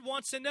us. God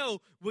wants to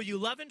know, will you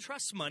love and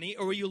trust money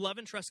or will you love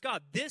and trust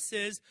God? This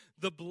is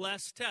the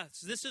blessed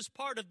test. This is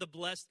part of the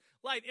blessed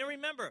life. And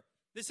remember,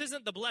 this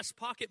isn't the blessed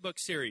pocketbook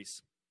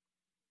series.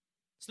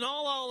 It's not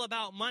all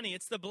about money.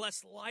 It's the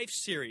blessed life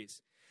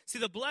series. See,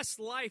 the blessed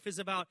life is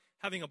about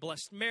having a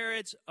blessed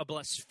marriage, a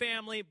blessed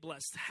family,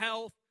 blessed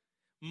health.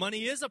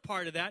 Money is a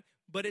part of that,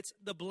 but it's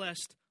the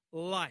blessed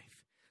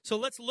life. So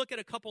let's look at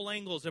a couple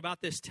angles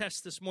about this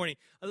test this morning.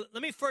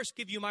 Let me first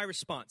give you my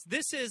response.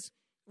 This is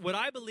what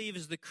I believe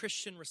is the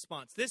Christian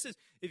response. This is,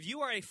 if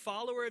you are a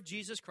follower of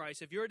Jesus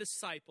Christ, if you're a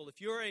disciple,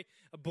 if you're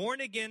a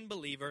born-again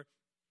believer,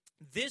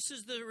 this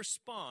is the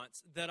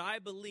response that I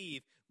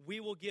believe we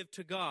will give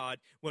to God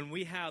when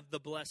we have the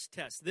blessed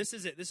test. This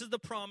is it. This is the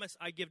promise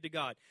I give to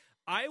God.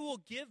 I will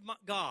give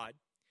God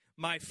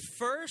my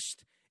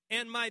first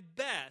and my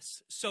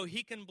best so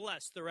he can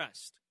bless the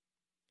rest.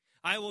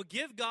 I will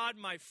give God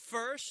my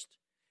first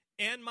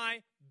and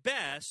my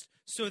best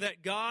so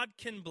that God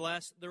can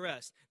bless the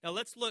rest. Now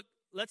let's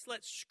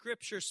let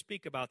Scripture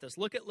speak about this.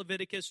 Look at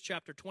Leviticus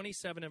chapter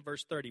 27 and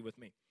verse 30 with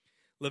me.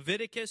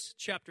 Leviticus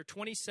chapter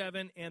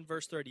 27 and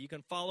verse 30. You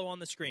can follow on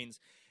the screens.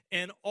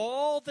 And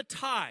all the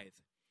tithe.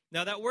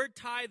 Now that word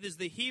tithe is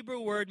the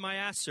Hebrew word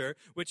maaser,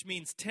 which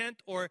means tenth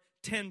or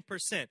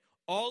 10%.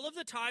 All of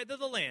the tithe of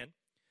the land,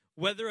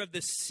 whether of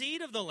the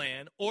seed of the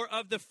land or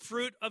of the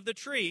fruit of the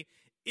tree,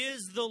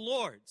 is the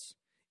Lord's.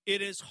 It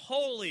is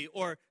holy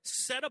or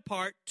set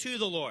apart to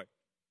the Lord.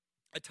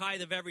 A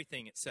tithe of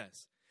everything, it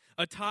says.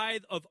 A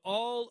tithe of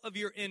all of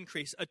your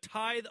increase, a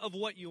tithe of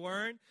what you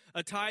earn,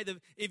 a tithe of,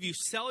 if you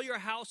sell your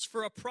house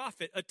for a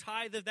profit, a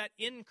tithe of that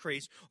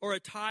increase, or a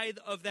tithe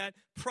of that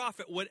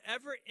profit.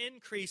 Whatever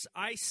increase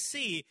I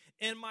see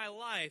in my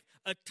life,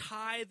 a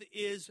tithe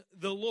is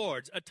the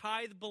Lord's. A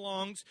tithe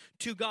belongs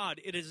to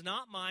God. It is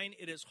not mine.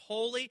 It is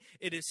holy.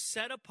 It is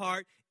set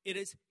apart. It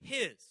is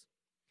His.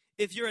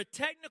 If you're a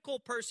technical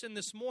person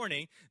this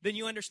morning, then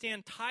you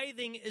understand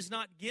tithing is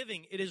not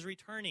giving, it is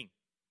returning.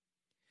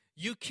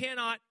 You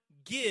cannot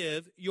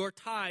give your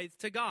tithe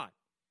to God.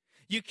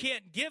 You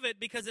can't give it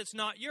because it's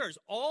not yours.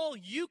 All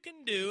you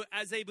can do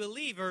as a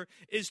believer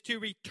is to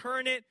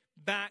return it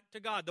back to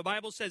God. The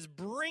Bible says,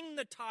 bring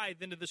the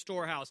tithe into the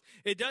storehouse.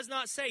 It does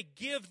not say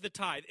give the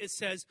tithe. It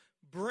says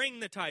bring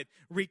the tithe.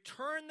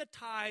 Return the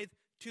tithe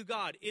to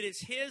God. It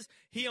is His.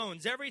 He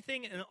owns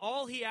everything, and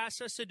all He asks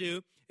us to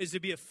do is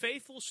to be a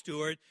faithful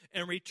steward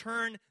and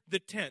return the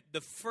tenth,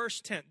 the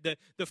first tenth, the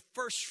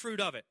first fruit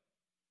of it.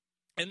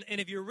 And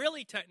if you're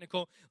really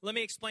technical, let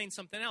me explain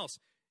something else.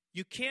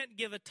 You can't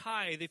give a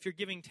tithe if you're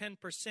giving 10%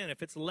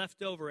 if it's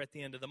left over at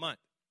the end of the month.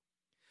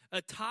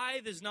 A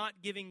tithe is not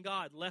giving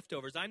God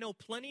leftovers. I know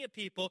plenty of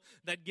people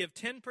that give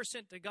 10%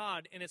 to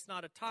God and it's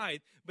not a tithe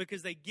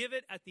because they give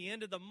it at the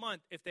end of the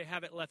month if they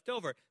have it left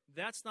over.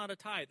 That's not a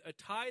tithe. A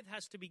tithe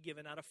has to be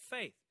given out of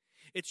faith.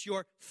 It's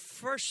your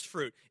first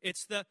fruit.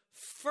 It's the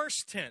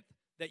first tenth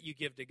that you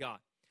give to God.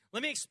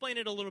 Let me explain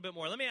it a little bit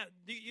more.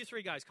 You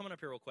three guys, come on up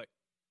here real quick.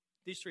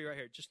 These three right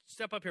here. Just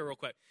step up here real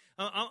quick.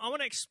 I want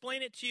to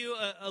explain it to you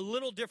a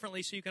little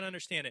differently so you can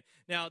understand it.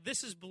 Now,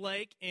 this is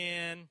Blake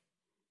and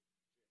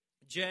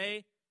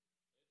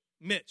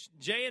Mitch.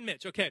 Jay and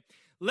Mitch. Okay.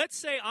 Let's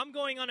say I'm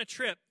going on a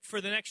trip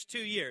for the next 2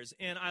 years,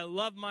 and I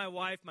love my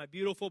wife, my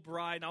beautiful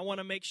bride, and I want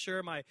to make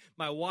sure my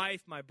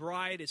wife, my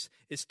bride,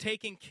 is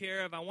taken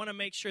care of. I want to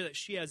make sure that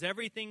she has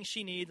everything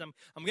she needs.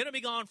 I'm going to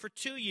be gone for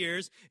 2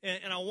 years,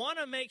 and I want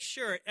to make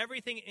sure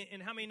everything,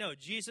 and how many know,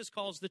 Jesus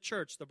calls the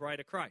church the bride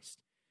of Christ.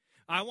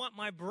 I want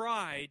my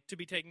bride to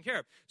be taken care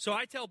of. So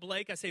I tell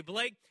Blake, I say,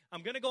 Blake,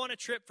 I'm going to go on a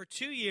trip for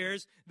 2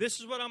 years.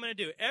 This is what I'm going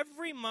to do.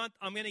 Every month,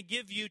 I'm going to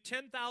give you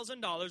 $10,000.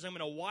 I'm going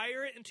to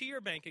wire it into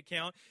your bank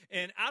account.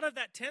 And out of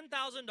that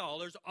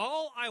 $10,000,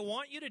 all I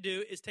want you to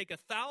do is take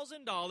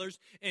 $1,000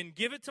 and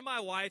give it to my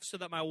wife so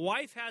that my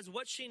wife has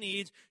what she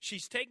needs.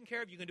 She's taken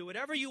care of. You can do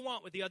whatever you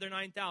want with the other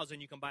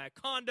 $9,000. You can buy a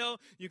condo.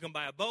 You can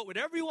buy a boat.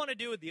 Whatever you want to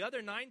do with the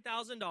other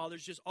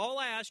 $9,000, just all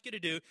I ask you to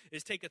do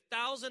is take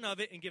 $1,000 of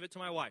it and give it to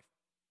my wife.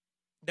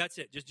 That's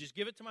it. Just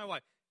give it to my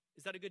wife.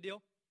 Is that a good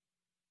deal?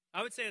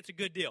 I would say it's a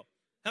good deal.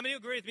 How many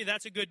agree with me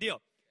that's a good deal?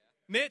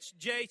 Yeah. Mitch,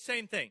 Jay,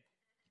 same thing.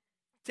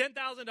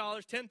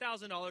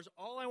 $10,000.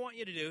 All I want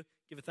you to do,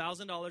 give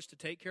 $1,000 to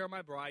take care of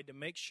my bride, to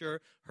make sure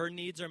her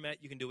needs are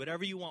met. You can do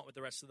whatever you want with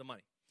the rest of the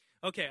money.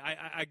 Okay,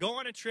 I go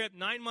on a trip.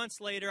 9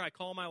 months later, I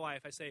call my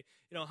wife. I say,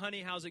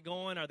 honey, how's it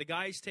going? Are the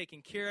guys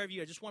taking care of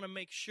you? I just want to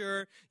make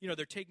sure,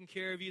 they're taking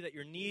care of you, that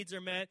your needs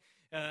are met.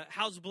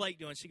 How's Blake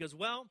doing? She goes,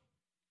 well,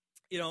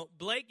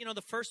 Blake,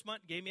 the first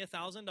month gave me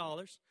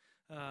 $1,000.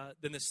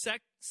 Then the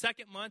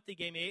second month, he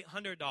gave me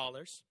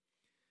 $800.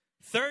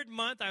 Third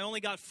month, I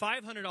only got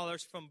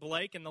 $500 from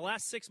Blake. And the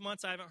last 6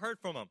 months, I haven't heard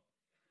from him.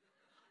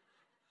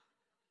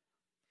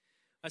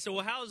 I said,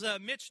 well, how's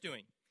Mitch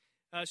doing?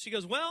 She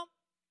goes, well,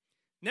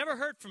 never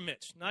heard from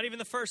Mitch, not even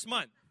the first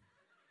month.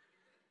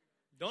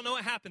 Don't know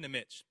what happened to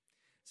Mitch.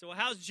 So, well,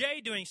 how's Jay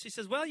doing? She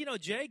says, well,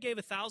 Jay gave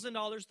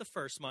 $1,000 the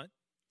first month.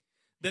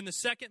 Then the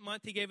second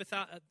month, he gave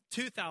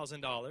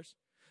 $2,000.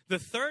 The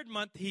third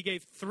month, he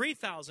gave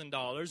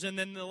 $3,000. And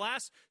then the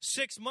last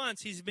 6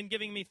 months, he's been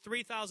giving me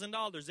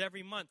 $3,000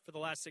 every month for the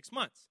last 6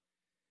 months.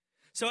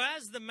 So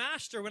as the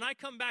master, when I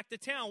come back to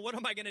town, what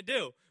am I going to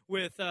do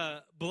with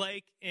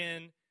Blake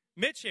and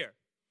Mitch here?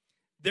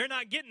 They're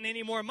not getting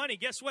any more money.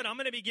 Guess what? I'm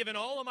going to be giving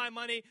all of my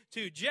money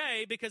to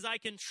Jay because I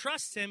can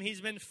trust him. He's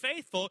been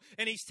faithful,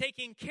 and he's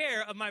taking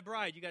care of my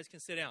bride. You guys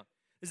can sit down.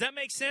 Does that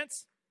make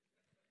sense?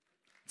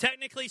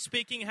 Technically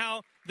speaking,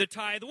 how the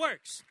tithe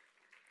works.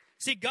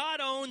 See, God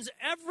owns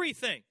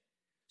everything.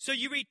 So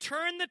you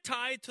return the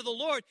tithe to the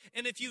Lord,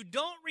 and if you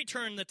don't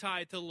return the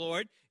tithe to the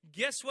Lord,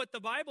 guess what the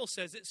Bible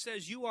says? It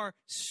says you are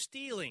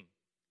stealing.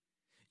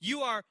 You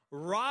are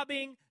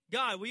robbing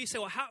God. Well, you say,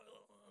 well, how?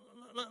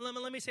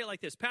 Let me say it like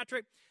this.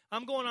 Patrick,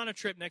 I'm going on a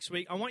trip next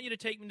week. I want you to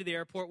take me to the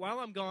airport. While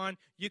I'm gone,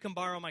 you can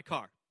borrow my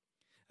car.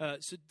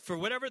 So for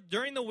whatever,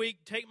 during the week,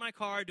 take my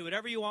car, do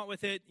whatever you want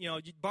with it. You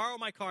borrow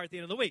my car at the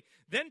end of the week.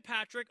 Then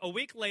Patrick, a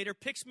week later,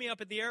 picks me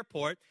up at the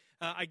airport.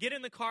 I get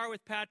in the car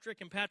with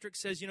Patrick, and Patrick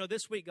says,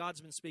 this week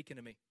God's been speaking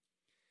to me.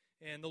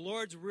 And the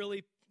Lord's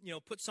really,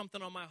 put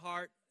something on my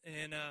heart.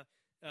 And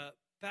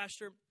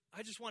Pastor,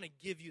 I just want to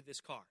give you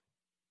this car.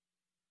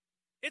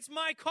 It's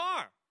my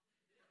car.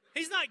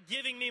 He's not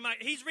giving me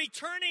he's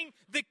returning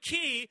the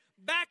key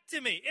back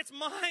to me. It's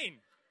mine.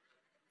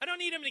 I don't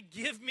need him to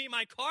give me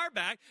my car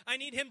back. I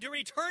need him to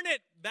return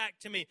it back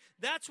to me.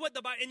 That's what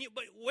the Bible,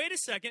 but wait a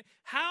second.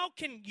 How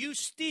can you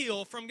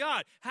steal from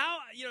God? How,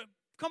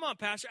 come on,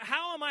 Pastor.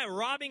 How am I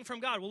robbing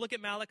from God? Well, look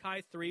at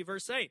Malachi 3,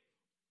 verse 8.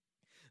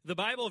 The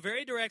Bible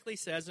very directly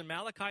says in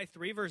Malachi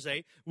 3, verse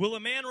 8, will a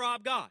man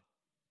rob God?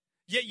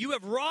 Yet you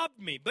have robbed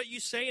me. But you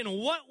say, in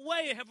what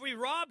way have we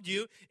robbed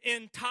you?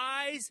 In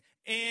tithes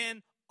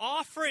and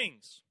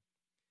offerings.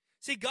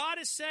 See, God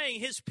is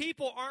saying his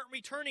people aren't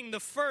returning the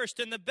first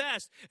and the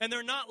best, and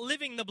they're not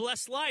living the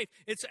blessed life.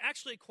 It's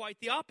actually quite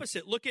the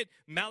opposite. Look at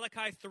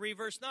Malachi 3,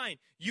 verse 9.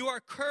 You are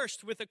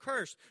cursed with a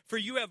curse, for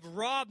you have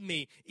robbed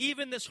me,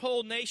 even this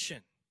whole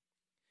nation.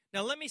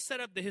 Now, let me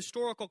set up the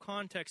historical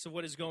context of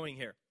what is going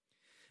here.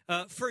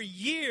 For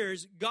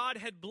years, God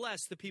had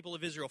blessed the people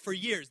of Israel. For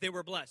years, they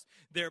were blessed.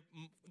 Their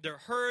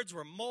herds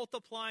were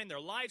multiplying. Their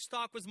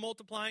livestock was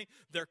multiplying.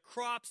 Their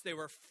crops, they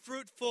were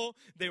fruitful.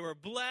 They were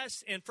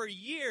blessed. And for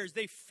years,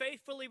 they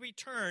faithfully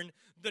returned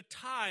the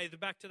tithe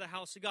back to the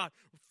house of God.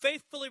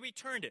 Faithfully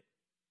returned it.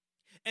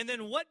 And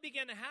then what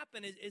began to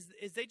happen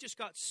is they just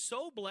got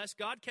so blessed.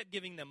 God kept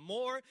giving them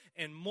more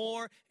and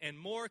more and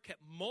more, kept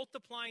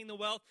multiplying the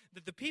wealth,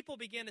 that the people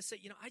began to say,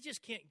 I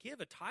just can't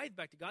give a tithe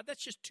back to God.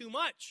 That's just too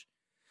much.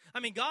 I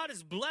mean, God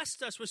has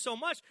blessed us with so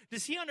much.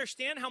 Does he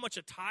understand how much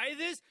a tithe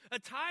is? A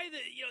tithe,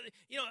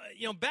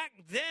 back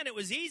then it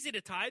was easy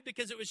to tithe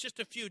because it was just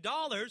a few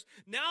dollars.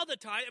 Now the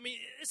tithe,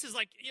 this is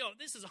like,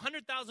 this is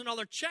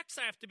 $100,000 checks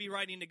I have to be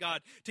writing to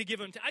God to give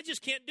him. I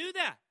just can't do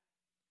that.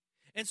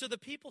 And so the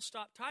people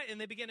stopped tithing, and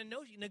they began to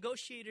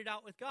negotiate it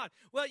out with God.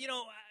 Well,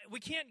 we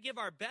can't give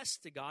our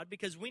best to God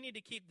because we need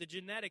to keep the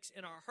genetics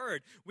in our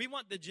herd. We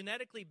want the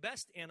genetically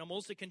best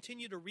animals to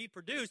continue to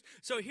reproduce.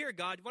 So here,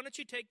 God, why don't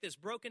you take this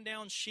broken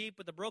down sheep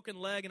with a broken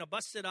leg and a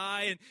busted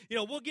eye, and,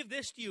 we'll give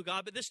this to you,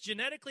 God, but this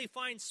genetically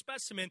fine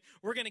specimen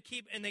we're going to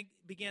keep. And they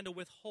began to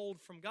withhold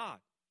from God.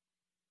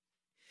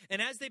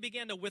 And as they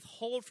began to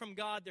withhold from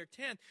God their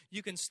tenth,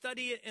 you can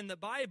study it in the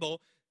Bible.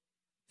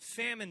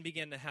 Famine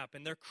began to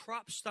happen. Their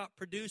crops stopped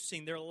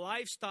producing. Their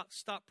livestock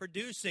stopped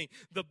producing.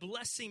 The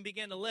blessing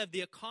began to live.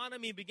 The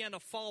economy began to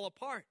fall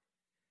apart.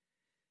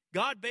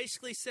 God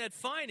basically said,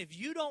 fine, if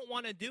you don't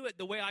want to do it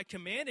the way I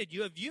commanded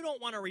you, if you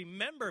don't want to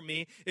remember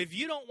me, if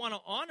you don't want to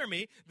honor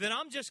me, then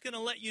I'm just going to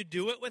let you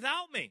do it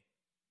without me.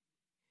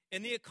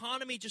 And the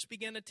economy just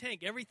began to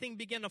tank. Everything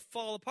began to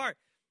fall apart.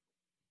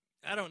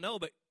 I don't know,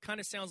 but kind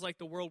of sounds like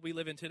the world we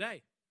live in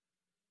today.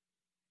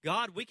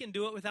 God, we can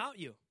do it without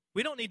you.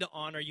 We don't need to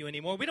honor you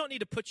anymore. We don't need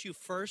to put you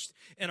first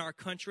in our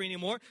country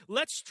anymore.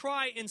 Let's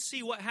try and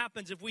see what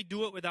happens if we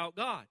do it without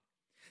God.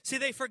 See,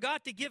 they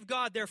forgot to give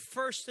God their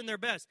first and their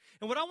best.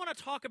 And what I want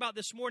to talk about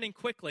this morning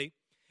quickly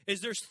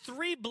is there's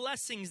 3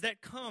 blessings that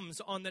comes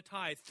on the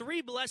tithe.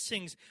 3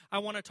 blessings I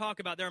want to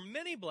talk about. There are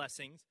many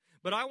blessings,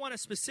 but I want to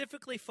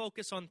specifically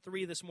focus on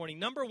 3 this morning.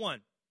 Number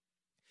 1,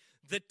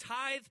 the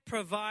tithe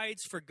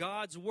provides for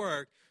God's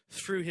work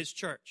through his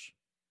church.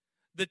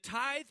 The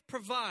tithe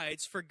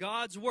provides for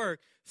God's work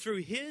through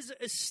his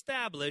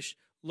established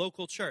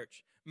local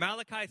church.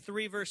 Malachi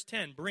 3, verse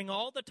 10, bring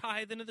all the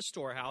tithe into the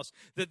storehouse,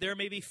 that there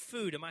may be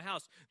food in my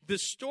house. The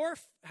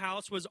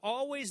storehouse was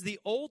always the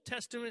Old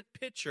Testament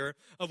picture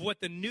of what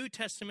the New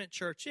Testament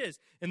church is.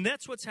 And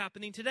that's what's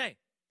happening today.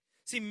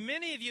 See,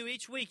 many of you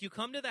each week, you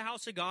come to the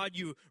house of God,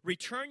 you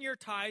return your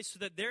tithes so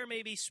that there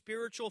may be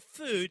spiritual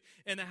food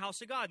in the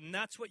house of God. And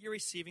that's what you're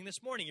receiving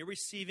this morning. You're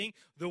receiving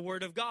the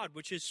Word of God,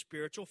 which is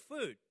spiritual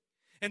food.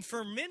 And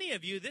for many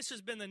of you, this has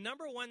been the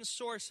number one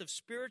source of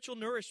spiritual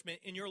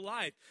nourishment in your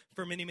life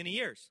for many, many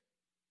years.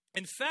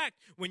 In fact,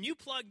 when you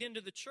plugged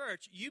into the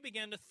church, you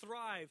began to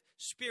thrive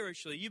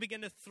spiritually. You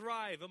began to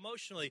thrive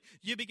emotionally.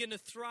 You begin to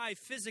thrive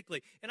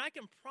physically. And I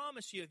can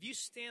promise you, if you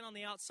stand on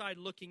the outside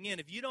looking in,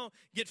 if you don't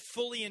get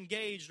fully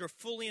engaged or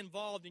fully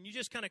involved and you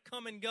just kind of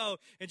come and go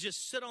and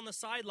just sit on the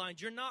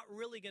sidelines, you're not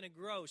really going to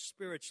grow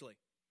spiritually.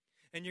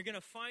 And you're going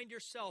to find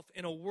yourself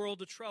in a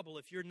world of trouble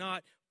if you're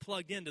not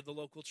plugged into the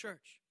local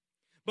church.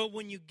 But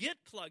when you get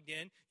plugged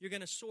in, you're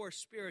going to soar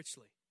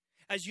spiritually.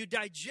 As you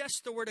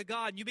digest the Word of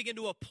God and you begin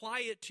to apply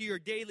it to your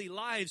daily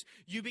lives,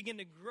 you begin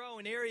to grow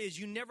in areas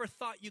you never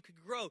thought you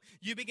could grow.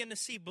 You begin to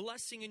see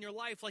blessing in your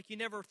life like you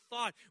never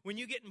thought. When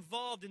you get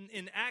involved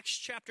in Acts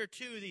chapter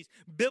 2, these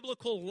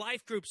biblical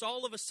life groups,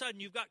 all of a sudden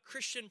you've got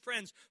Christian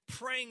friends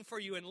praying for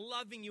you and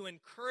loving you,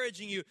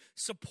 encouraging you,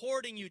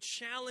 supporting you,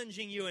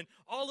 challenging you, and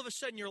all of a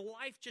sudden your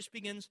life just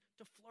begins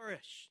to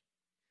flourish.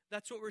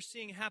 That's what we're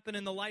seeing happen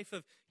in the life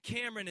of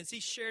Cameron as he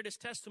shared his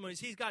testimonies.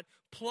 He's got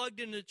plugged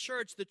into the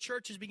church. The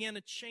church has began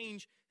to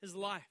change his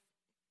life.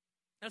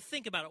 Now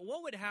think about it.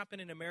 What would happen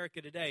in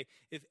America today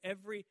if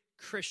every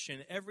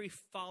Christian, every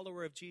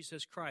follower of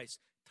Jesus Christ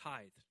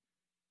tithed?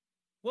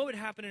 What would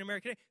happen in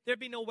America today? There'd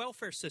be no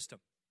welfare system.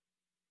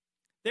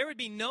 There would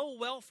be no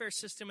welfare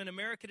system in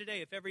America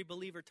today if every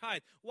believer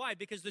tithed. Why?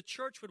 Because the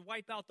church would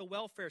wipe out the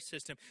welfare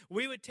system.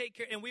 We would take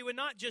care, and we would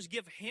not just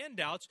give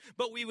handouts,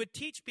 but we would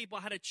teach people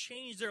how to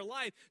change their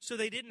life so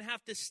they didn't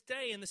have to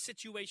stay in the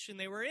situation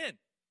they were in.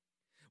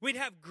 We'd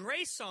have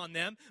grace on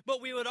them,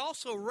 but we would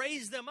also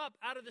raise them up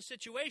out of the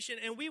situation,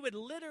 and we would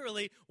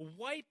literally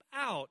wipe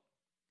out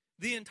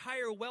the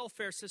entire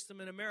welfare system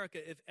in America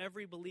if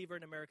every believer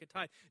in America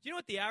tithed. Do you know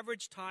what the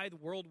average tithe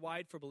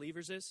worldwide for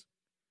believers is?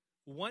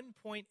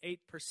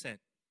 1.8%.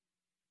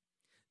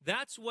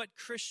 That's what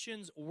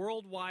Christians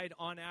worldwide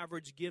on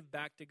average give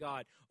back to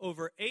God.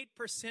 Over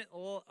 8%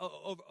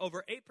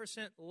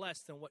 less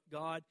than what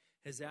God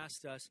has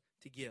asked us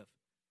to give.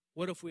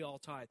 What if we all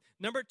tithe?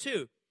 Number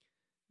 2,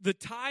 the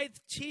tithe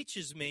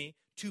teaches me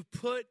to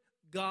put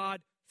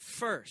God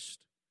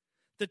first.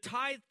 The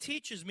tithe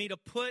teaches me to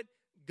put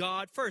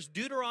God first.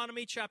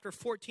 Deuteronomy chapter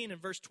 14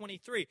 and verse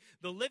 23.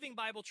 The Living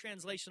Bible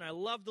translation, I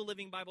love the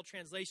Living Bible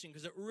translation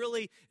because it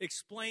really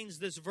explains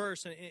this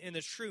verse in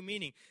the true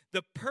meaning.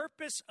 The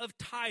purpose of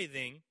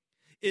tithing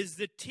is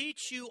to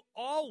teach you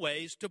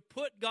always to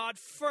put God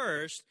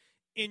first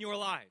in your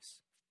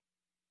lives.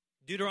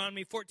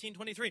 Deuteronomy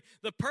 14:23.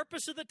 The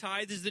purpose of the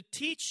tithe is to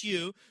teach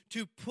you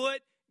to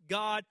put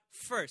God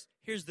first.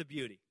 Here's the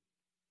beauty.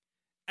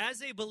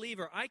 As a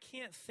believer, I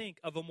can't think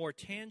of a more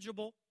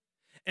tangible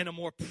and a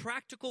more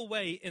practical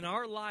way in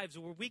our lives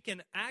where we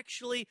can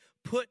actually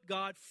put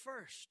God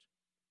first.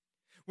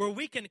 Where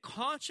we can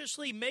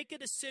consciously make a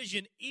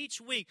decision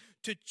each week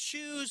to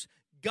choose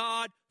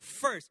God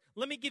first.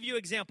 Let me give you an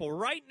example.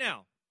 Right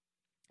now,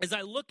 as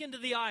I look into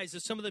the eyes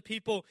of some of the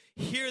people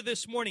here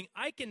this morning,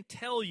 I can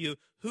tell you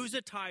who's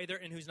a tither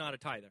and who's not a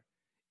tither.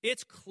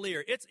 It's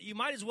clear. You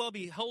might as well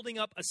be holding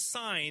up a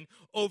sign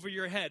over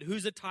your head,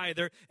 who's a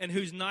tither and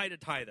who's not a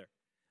tither.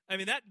 I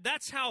mean,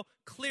 that's how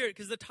clear,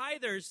 because the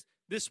tithers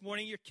this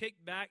morning, you're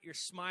kicked back, you're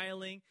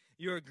smiling,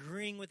 you're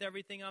agreeing with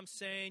everything I'm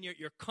saying,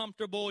 you're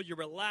comfortable, you're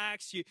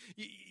relaxed,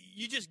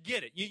 you just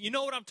get it. You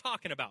know what I'm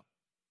talking about.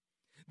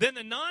 Then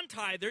the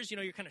non-tithers,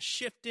 you're kind of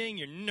shifting,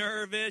 you're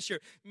nervous,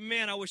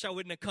 man, I wish I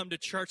wouldn't have come to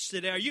church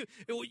today.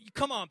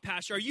 Come on,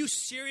 Pastor, are you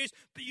serious?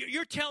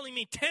 You're telling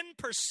me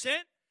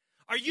 10%?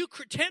 Are you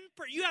 10%?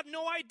 You have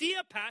no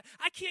idea, Pat.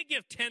 I can't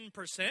give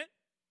 10%.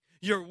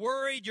 You're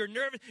worried, you're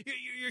nervous,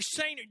 you're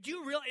saying, do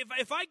you realize,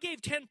 if I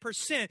gave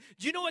 10%,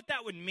 do you know what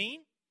that would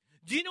mean?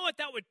 Do you know what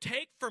that would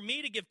take for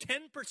me to give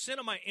 10%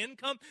 of my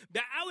income?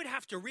 That I would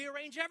have to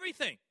rearrange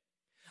everything.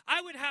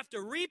 I would have to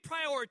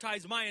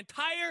reprioritize my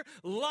entire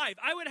life.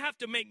 I would have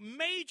to make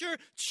major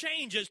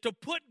changes to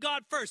put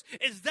God first.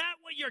 Is that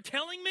what you're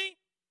telling me?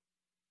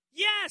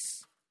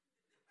 Yes.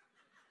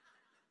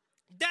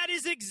 That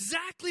is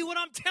exactly what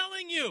I'm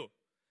telling you.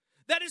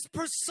 That is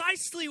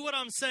precisely what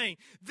I'm saying.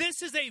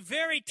 This is a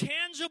very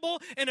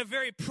tangible and a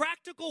very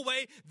practical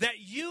way that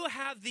you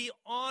have the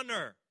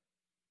honor.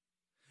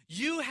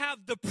 You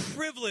have the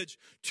privilege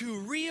to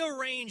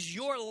rearrange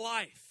your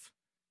life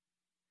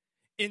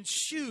and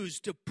choose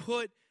to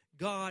put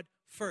God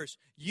first.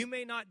 You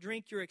may not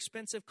drink your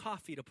expensive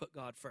coffee to put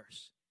God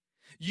first.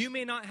 You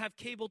may not have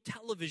cable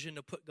television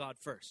to put God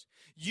first.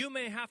 You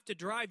may have to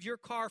drive your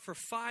car for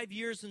 5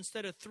 years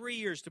instead of 3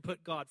 years to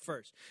put God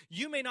first.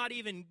 You may not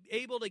even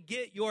able to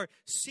get your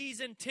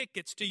season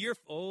tickets to your...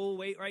 Oh,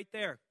 wait, right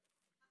there.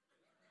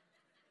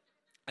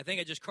 I think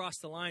I just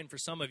crossed the line for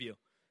some of you.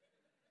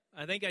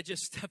 I think I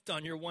just stepped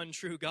on your one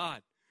true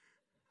God.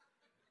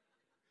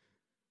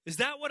 Is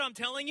that what I'm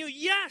telling you?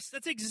 Yes,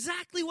 that's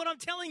exactly what I'm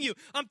telling you.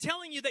 I'm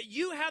telling you that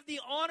you have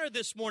the honor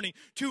this morning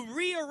to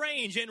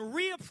rearrange and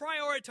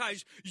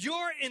reprioritize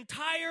your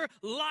entire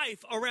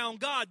life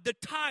around God. The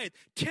tithe,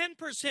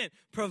 10%,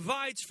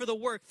 provides for the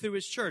work through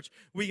His church.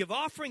 We give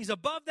offerings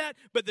above that,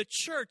 but the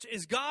church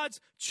is God's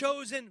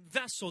chosen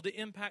vessel to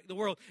impact the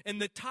world. And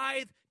the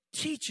tithe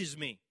teaches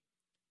me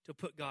to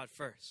put God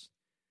first.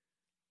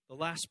 The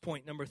last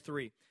point, number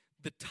 3.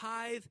 The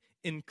tithe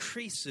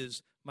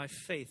increases my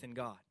faith in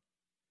God.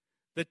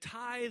 The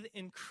tithe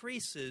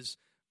increases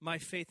my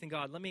faith in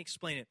God. Let me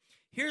explain it.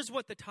 Here's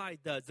what the tithe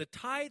does. The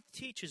tithe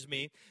teaches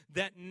me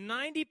that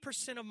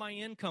 90% of my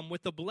income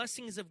with the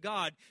blessings of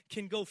God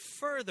can go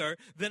further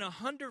than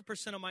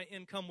 100% of my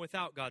income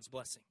without God's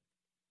blessing.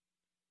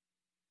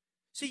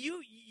 So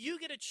you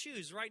get to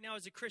choose right now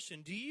as a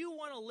Christian. Do you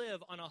want to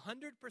live on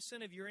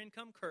 100% of your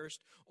income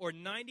cursed or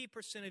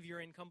 90% of your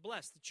income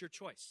blessed? It's your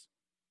choice.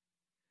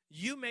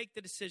 You make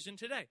the decision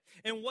today.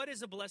 And what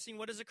is a blessing?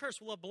 What is a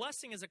curse? Well, a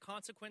blessing is a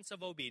consequence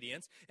of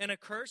obedience, and a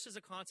curse is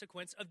a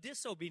consequence of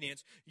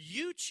disobedience.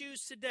 You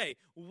choose today.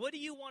 What do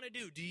you want to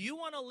do? Do you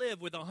want to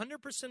live with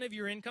 100% of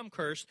your income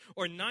cursed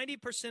or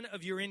 90%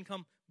 of your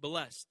income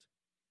blessed?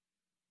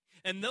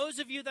 And those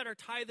of you that are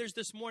tithers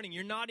this morning,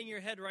 you're nodding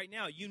your head right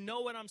now. You know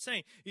what I'm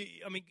saying.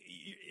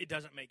 It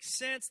doesn't make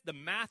sense. The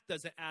math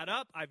doesn't add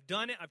up. I've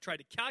done it. I've tried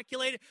to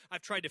calculate it.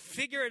 I've tried to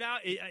figure it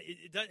out.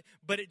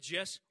 But it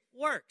just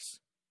works.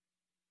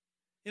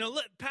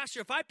 Look,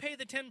 Pastor, if I pay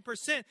the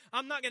 10%,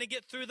 I'm not going to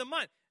get through the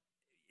month.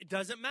 It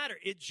doesn't matter.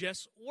 It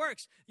just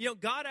works.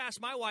 God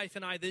asked my wife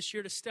and I this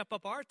year to step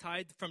up our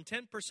tithe from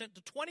 10%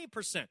 to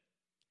 20%.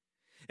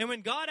 And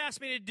when God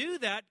asked me to do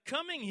that,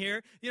 coming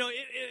here,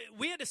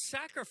 we had to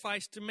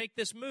sacrifice to make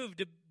this move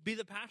to be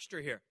the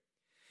pastor here.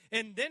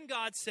 And then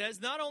God says,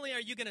 not only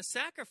are you going to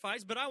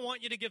sacrifice, but I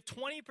want you to give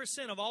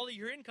 20% of all of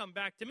your income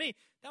back to me.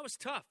 That was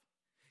tough.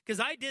 Because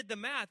I did the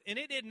math, and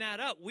it didn't add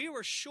up. We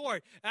were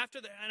short and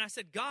I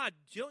said, God,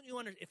 don't you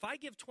understand? If I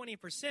give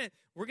 20%,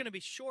 we're going to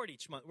be short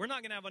each month. We're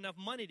not going to have enough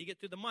money to get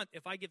through the month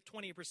if I give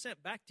 20%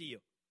 back to you.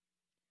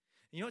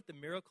 And you know what the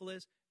miracle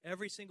is?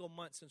 Every single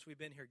month since we've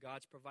been here,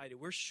 God's provided.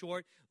 We're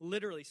short,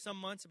 literally, some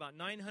months about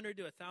 $900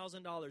 to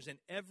 $1,000. And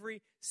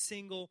every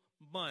single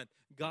month,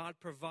 God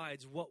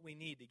provides what we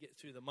need to get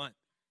through the month.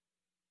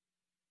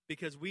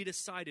 Because we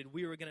decided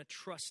we were going to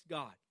trust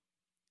God.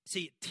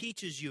 See, it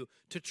teaches you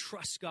to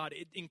trust God.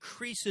 It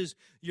increases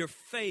your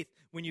faith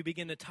when you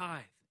begin to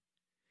tithe.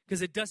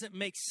 Because it doesn't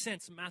make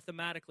sense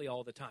mathematically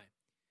all the time.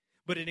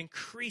 But it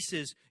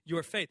increases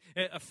your faith.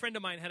 A friend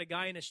of mine had a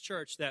guy in his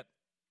church that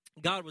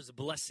God was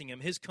blessing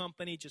him. His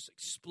company just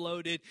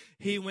exploded.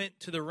 He went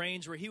to the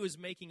range where he was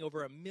making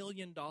over $1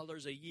 million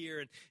a year.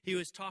 And he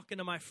was talking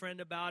to my friend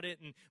about it.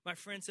 And my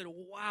friend said,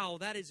 wow,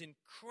 that is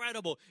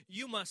incredible.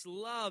 You must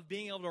love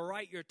being able to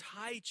write your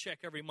tithe check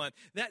every month.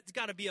 That's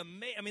got to be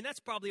amazing. That's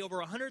probably over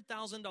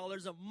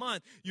 $100,000 a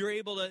month you're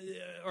able to,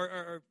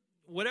 or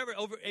whatever,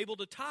 able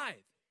to tithe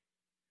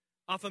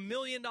off $1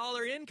 million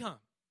income.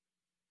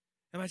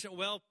 And I said,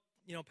 well,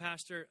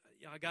 Pastor,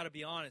 I got to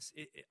be honest.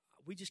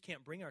 We just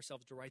can't bring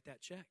ourselves to write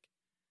that check.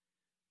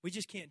 We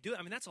just can't do it.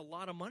 That's a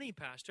lot of money,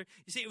 Pastor.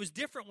 You see, it was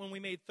different when we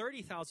made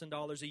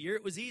 $30,000 a year.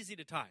 It was easy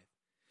to tithe.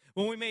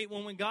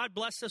 When God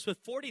blessed us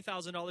with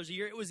 $40,000 a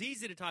year, it was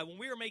easy to tithe. When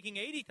we were making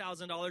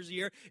 $80,000 a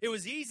year, it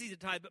was easy to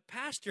tithe. But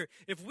Pastor,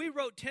 if we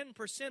wrote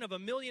 10% of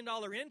 $1 million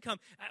income,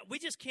 we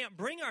just can't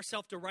bring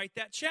ourselves to write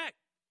that check.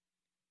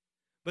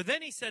 But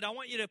then he said, I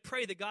want you to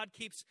pray that God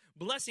keeps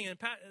blessing. And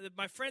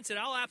my friend said,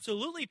 I'll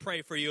absolutely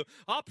pray for you.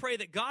 I'll pray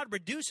that God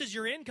reduces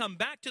your income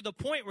back to the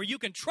point where you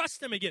can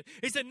trust him again.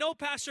 He said, no,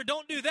 Pastor,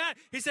 don't do that.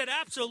 He said,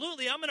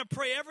 absolutely. I'm going to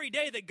pray every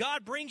day that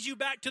God brings you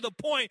back to the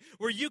point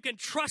where you can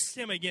trust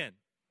him again.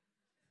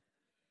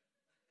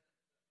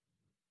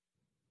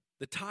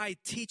 The tithe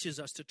teaches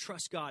us to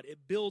trust God. It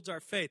builds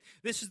our faith.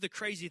 This is the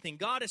crazy thing.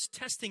 God is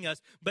testing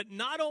us, but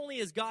not only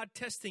is God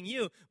testing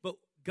you, but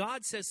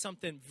God says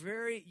something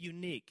very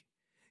unique.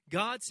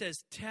 God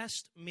says,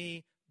 test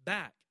me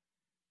back.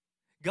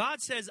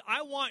 God says,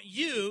 I want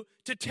you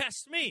to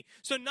test me.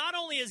 So not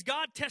only is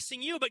God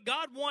testing you, but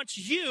God wants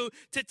you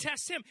to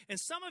test him. And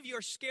some of you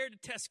are scared to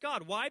test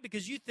God. Why?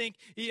 Because you think,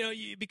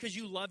 because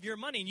you love your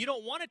money and you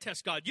don't want to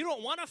test God. You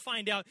don't want to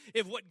find out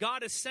if what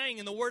God is saying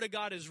in the Word of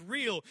God is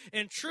real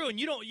and true.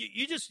 And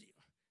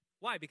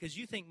why? Because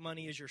you think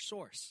money is your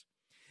source.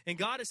 And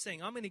God is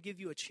saying, I'm going to give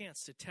you a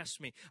chance to test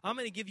me. I'm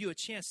going to give you a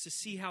chance to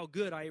see how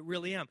good I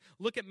really am.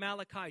 Look at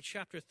Malachi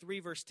chapter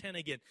 3, verse 10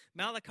 again.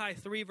 Malachi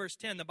 3, verse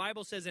 10, the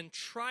Bible says, and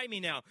try me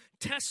now,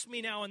 test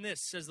me now in this,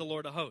 says the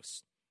Lord of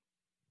hosts.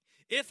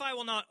 If I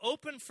will not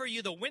open for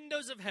you the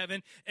windows of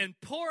heaven and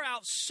pour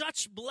out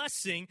such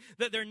blessing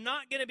that there's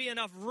not going to be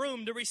enough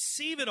room to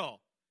receive it all.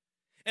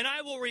 And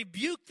I will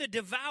rebuke the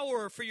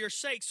devourer for your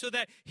sake, so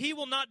that he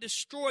will not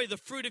destroy the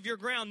fruit of your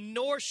ground,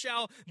 nor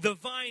shall the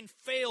vine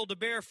fail to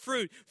bear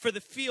fruit. For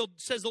the field,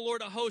 says the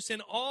Lord of hosts,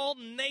 and all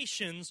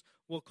nations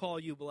will call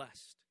you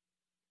blessed.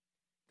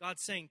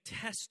 God's saying,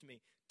 test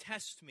me,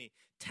 test me,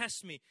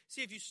 test me.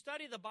 See, if you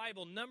study the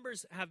Bible,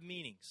 numbers have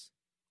meanings.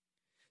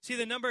 See,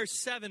 the number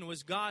 7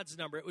 was God's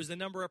number. It was the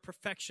number of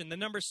perfection. The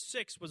number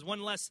 6 was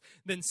one less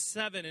than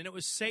 7, and it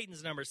was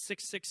Satan's number,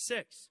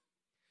 666.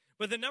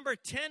 But the number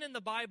 10 in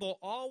the Bible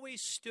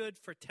always stood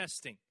for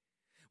testing.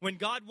 When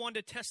God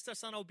wanted to test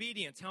us on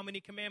obedience, how many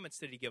commandments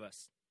did he give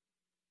us?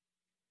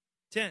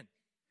 10.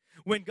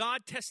 When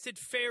God tested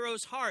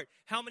Pharaoh's heart,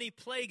 how many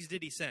plagues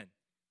did he send?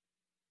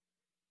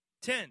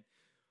 10.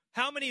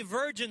 How many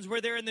virgins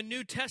were there in the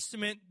New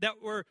Testament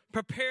that were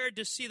prepared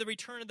to see the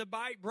return of the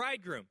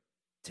bridegroom?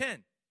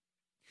 10.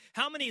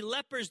 How many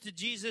lepers did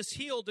Jesus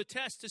heal to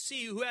test to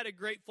see who had a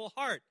grateful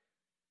heart?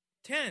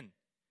 10.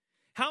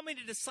 How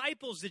many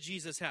disciples did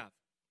Jesus have?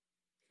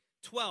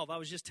 12. I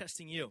was just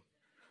testing you.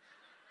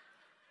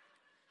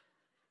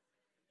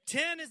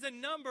 10 is the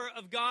number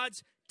of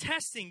God's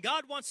testing.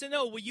 God wants to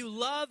know, will you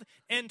love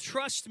and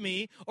trust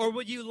me, or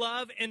will you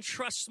love and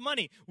trust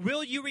money?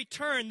 Will you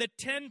return the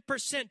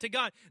 10% to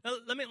God? Now,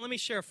 let me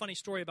share a funny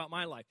story about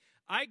my life.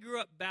 I grew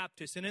up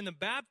Baptist, and in the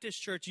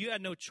Baptist church, you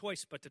had no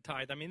choice but to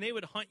tithe. I mean, they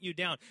would hunt you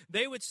down.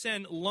 They would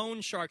send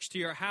loan sharks to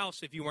your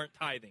house if you weren't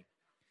tithing.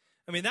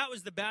 I mean, that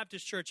was the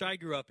Baptist church I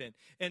grew up in.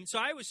 And so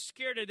I was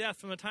scared to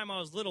death from the time I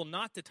was little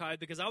not to tithe,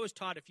 because I was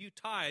taught if you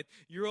tithe,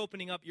 you're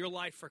opening up your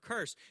life for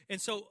curse. And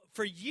so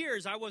for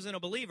years, I wasn't a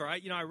believer. I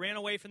ran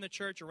away from the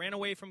church. I ran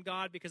away from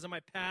God because of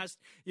my past.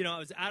 I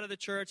was out of the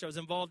church. I was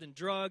involved in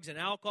drugs and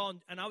alcohol,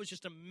 and I was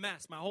just a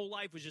mess. My whole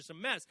life was just a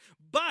mess.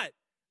 But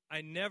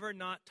I never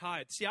not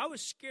tithed. See, I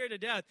was scared to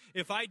death.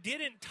 If I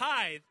didn't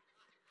tithe,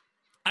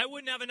 I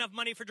wouldn't have enough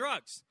money for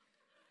drugs.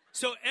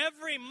 So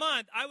every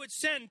month, I would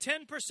send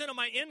 10% of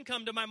my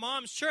income to my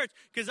mom's church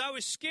because I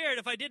was scared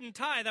if I didn't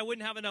tithe, I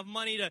wouldn't have enough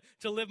money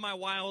to live my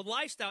wild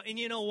lifestyle. And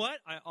you know what?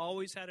 I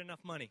always had enough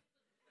money.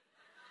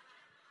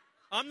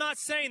 I'm not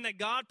saying that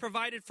God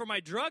provided for my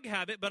drug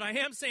habit, but I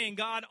am saying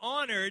God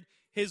honored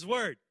his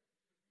word.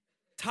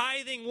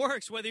 Tithing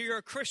works. Whether you're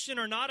a Christian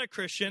or not a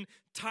Christian,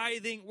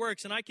 tithing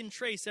works. And I can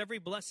trace every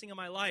blessing of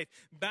my life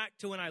back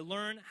to when I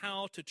learned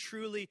how to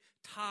truly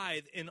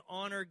tithe and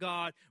honor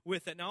God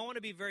with it. Now, I want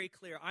to be very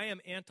clear. I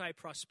am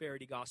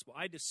anti-prosperity gospel.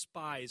 I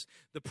despise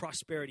the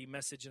prosperity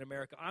message in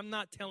America. I'm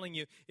not telling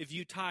you if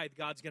you tithe,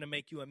 God's going to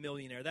make you a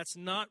millionaire. That's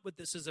not what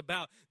this is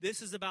about.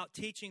 This is about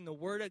teaching the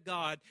word of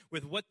God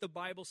with what the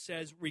Bible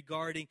says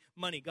regarding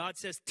money. God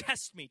says,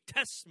 test me,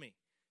 test me.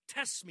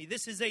 Test me.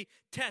 This is a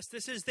test.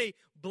 This is the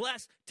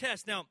blessed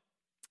test. Now,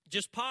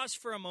 just pause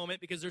for a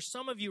moment, because there's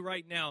some of you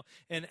right now,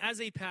 and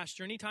as a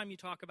pastor, anytime you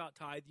talk about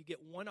tithe, you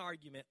get one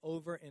argument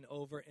over and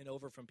over and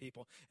over from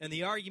people. And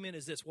the argument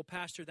is this: well,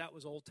 Pastor, that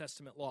was Old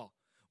Testament law.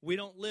 We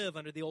don't live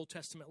under the Old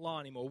Testament law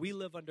anymore. We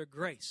live under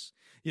grace.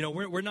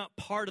 We're not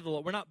part of the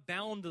law. We're not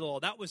bound to the law.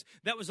 That was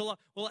a law.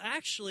 Well,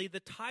 actually,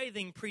 the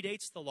tithing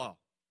predates the law.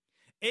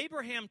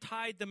 Abraham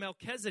tithed to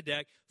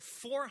Melchizedek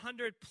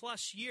 400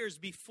 plus years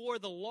before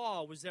the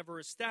law was ever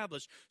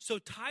established. So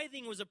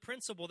tithing was a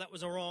principle that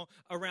was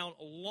around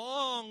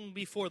long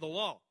before the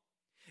law.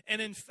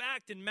 And in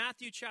fact, in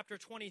Matthew chapter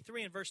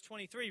 23 and verse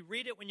 23,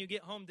 read it when you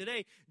get home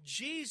today,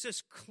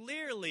 Jesus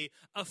clearly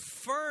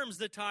affirms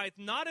the tithe,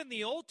 not in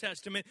the Old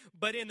Testament,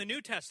 but in the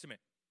New Testament.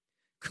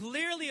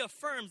 Clearly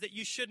affirms that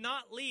you should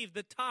not leave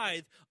the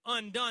tithe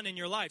undone in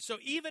your life. So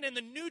even in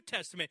the New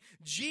Testament,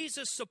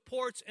 Jesus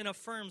supports and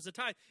affirms the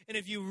tithe. And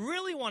if you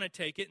really want to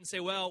take it and say,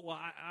 well,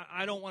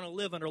 I don't want to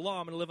live under law,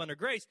 I'm going to live under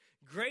grace,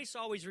 grace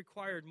always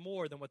required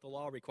more than what the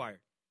law required.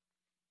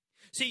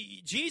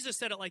 See, Jesus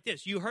said it like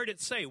this. You heard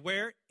it say,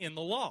 where? In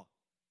the law.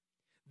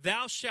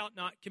 Thou shalt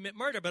not commit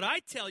murder. But I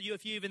tell you,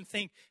 if you even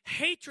think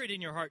hatred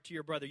in your heart to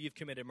your brother, you've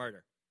committed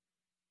murder.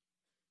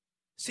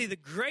 See, the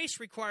grace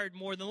required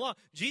more than the law.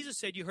 Jesus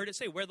said, you heard it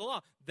say, where the law?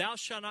 Thou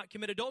shalt not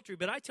commit adultery.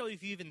 But I tell you,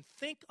 if you even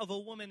think of a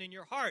woman in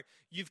your heart,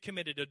 you've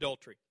committed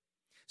adultery.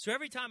 So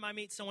every time I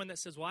meet someone that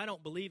says, well, I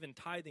don't believe in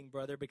tithing,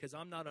 brother, because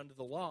I'm not under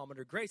the law, I'm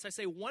under grace, I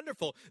say,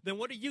 wonderful. Then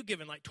what are you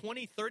giving, like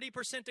 20,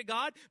 30% to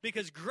God?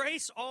 Because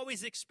grace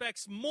always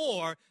expects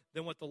more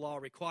than what the law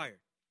required.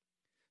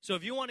 So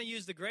if you want to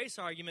use the grace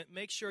argument,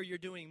 make sure you're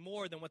doing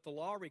more than what the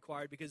law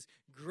required, because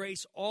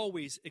grace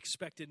always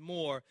expected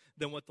more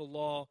than what the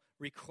law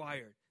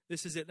required.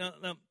 This is it. Now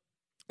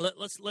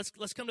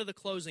let's come to the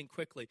closing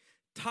quickly.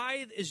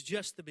 Tithe is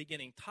just the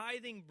beginning.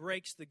 Tithing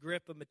breaks the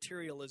grip of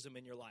materialism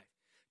in your life.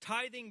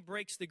 Tithing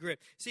breaks the grip.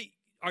 See,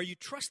 are you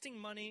trusting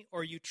money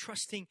or are you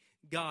trusting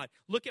God?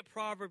 Look at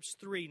Proverbs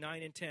 3,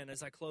 9 and 10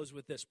 as I close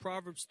with this.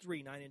 Proverbs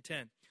 3, 9 and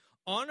 10.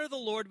 Honor the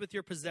Lord with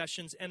your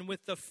possessions and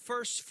with the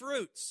first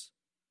fruits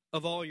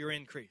of all your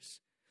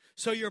increase.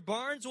 So your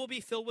barns will be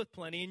filled with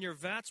plenty and your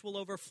vats will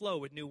overflow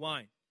with new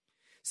wine.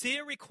 See,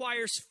 it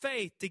requires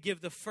faith to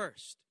give the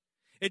first.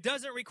 It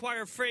doesn't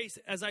require faith,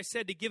 as I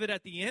said, to give it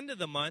at the end of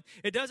the month.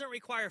 It doesn't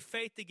require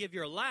faith to give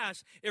your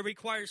last. It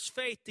requires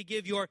faith to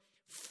give your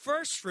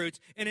first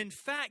fruits. And in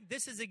fact,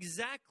 this is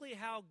exactly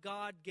how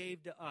God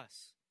gave to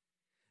us.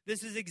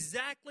 This is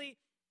exactly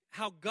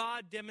how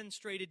God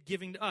demonstrated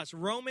giving to us.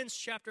 Romans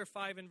chapter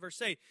 5 and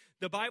verse 8.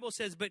 The Bible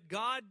says, but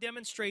God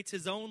demonstrates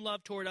his own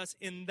love toward us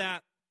in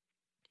that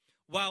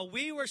while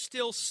we were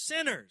still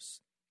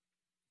sinners,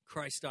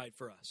 Christ died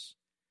for us.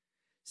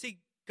 See,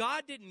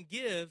 God didn't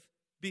give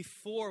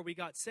before we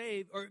got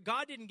saved, or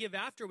God didn't give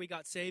after we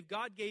got saved.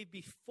 God gave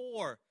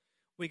before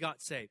we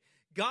got saved.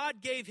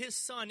 God gave his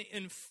son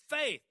in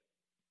faith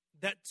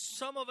that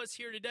some of us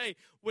here today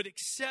would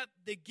accept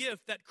the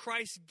gift that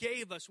Christ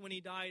gave us when he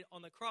died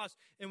on the cross.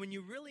 And when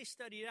you really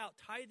study it out,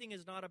 tithing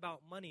is not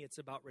about money, it's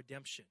about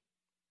redemption.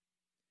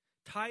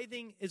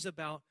 Tithing is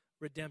about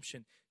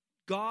redemption.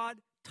 God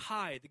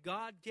tithe.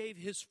 God gave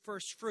his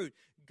first fruit.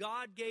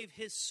 God gave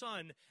his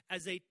son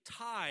as a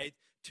tithe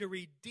to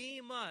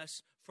redeem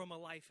us from a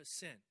life of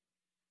sin.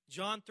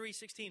 John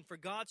 3:16, for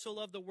God so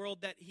loved the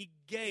world that he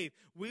gave.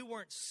 We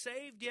weren't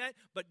saved yet,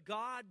 but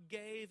God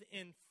gave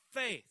in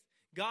faith.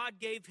 God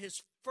gave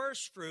his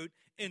first fruit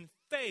in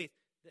faith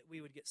that we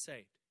would get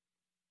saved.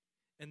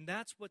 And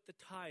that's what the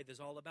tithe is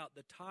all about.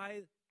 The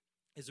tithe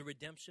is a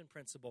redemption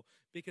principle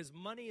because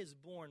money is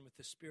born with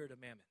the spirit of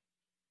mammon.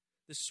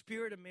 The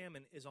spirit of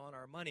mammon is on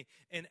our money.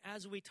 And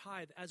as we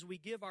tithe, as we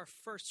give our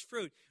first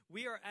fruit,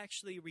 we are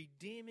actually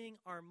redeeming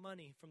our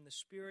money from the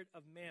spirit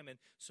of mammon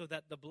so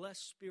that the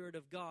blessed spirit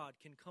of God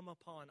can come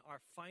upon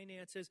our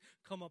finances,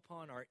 come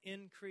upon our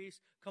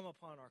increase, come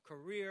upon our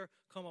career,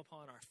 come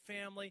upon our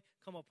family,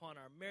 come upon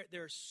our marriage.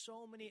 There are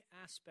so many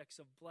aspects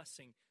of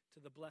blessing to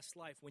the blessed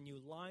life when you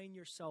line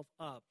yourself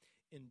up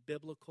in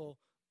biblical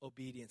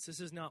obedience. This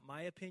is not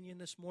my opinion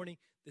this morning.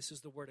 This is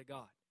the Word of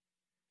God.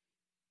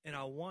 And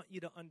I want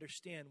you to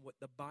understand what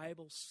the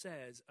Bible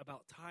says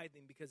about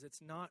tithing because it's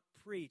not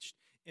preached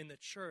in the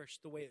church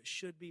the way it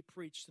should be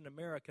preached in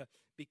America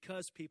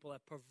because people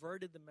have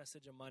perverted the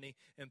message of money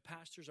and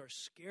pastors are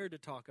scared to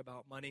talk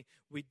about money.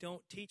 We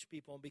don't teach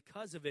people, and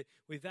because of it,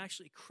 we've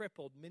actually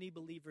crippled many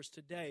believers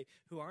today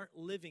who aren't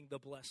living the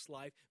blessed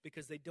life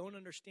because they don't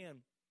understand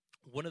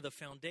one of the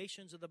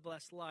foundations of the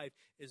blessed life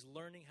is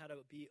learning how to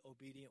be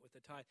obedient with the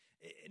tithe.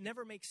 It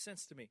never makes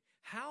sense to me.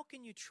 How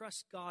can you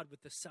trust God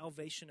with the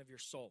salvation of your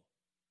soul?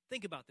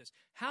 Think about this.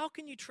 How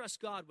can you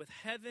trust God with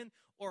heaven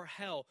or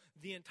hell,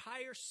 the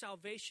entire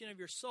salvation of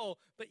your soul,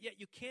 but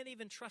yet you can't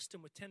even trust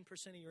him with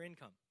 10% of your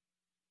income?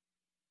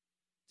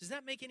 Does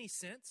that make any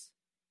sense?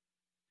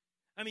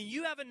 I mean,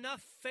 you have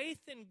enough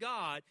faith in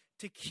God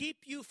to keep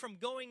you from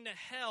going to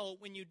hell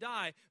when you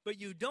die, but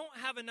you don't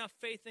have enough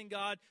faith in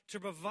God to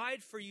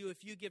provide for you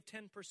if you give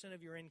 10%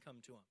 of your income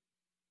to him.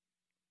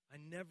 I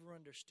never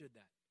understood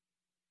that.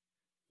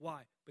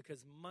 Why?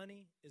 Because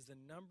money is the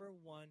number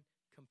one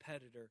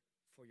competitor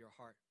for your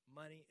heart.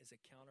 Money is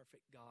a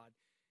counterfeit God,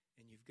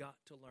 and you've got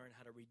to learn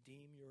how to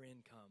redeem your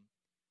income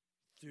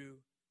through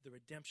the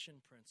redemption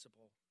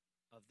principle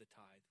of the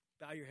tithe.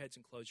 Bow your heads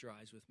and close your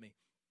eyes with me.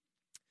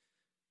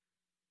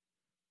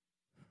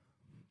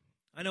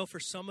 I know for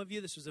some of you,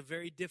 this was a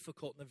very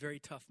difficult and a very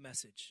tough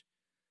message.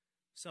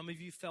 Some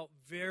of you felt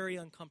very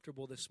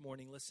uncomfortable this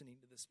morning listening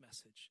to this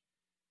message.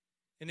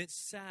 And it's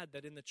sad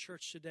that in the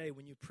church today,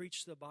 when you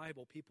preach the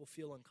Bible, people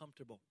feel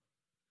uncomfortable.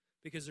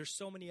 Because there's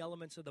so many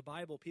elements of the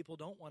Bible people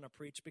don't want to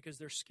preach because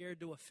they're scared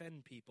to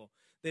offend people.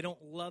 They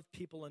don't love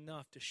people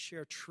enough to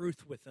share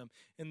truth with them.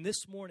 And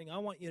this morning, I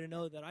want you to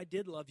know that I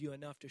did love you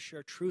enough to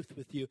share truth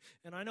with you.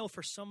 And I know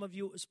for some of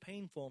you it was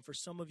painful, and for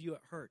some of you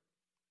it hurt.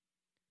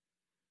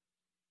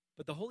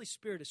 But the Holy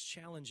Spirit is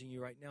challenging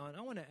you right now. And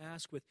I want to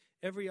ask with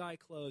every eye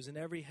closed and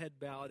every head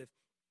bowed, if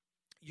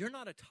you're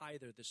not a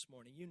tither this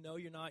morning, you know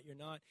you're not,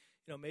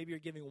 maybe you're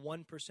giving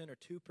 1% or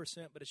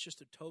 2%, but it's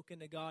just a token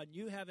to God.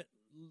 You haven't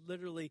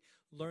literally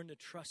learned to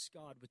trust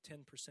God with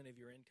 10% of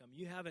your income.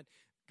 You haven't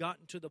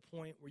gotten to the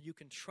point where you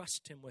can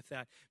trust him with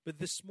that. But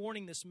this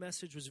morning, this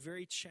message was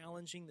very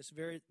challenging. This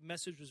very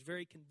message was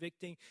very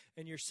convicting.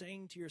 And you're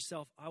saying to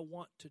yourself, I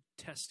want to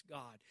test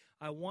God.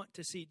 I want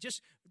to see.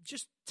 Just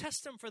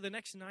test him for the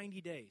next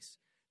 90 days.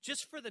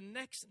 Just for the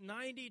next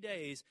 90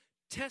 days,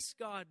 test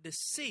God to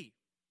see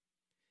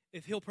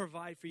if he'll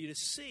provide for you, to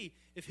see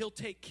if he'll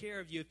take care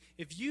of you.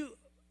 If you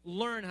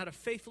learn how to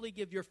faithfully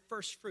give your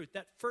first fruit,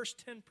 that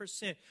first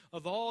 10%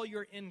 of all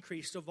your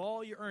increase, of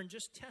all you earn,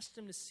 just test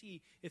him to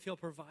see if he'll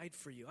provide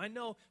for you. I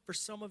know for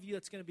some of you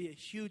it's going to be a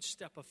huge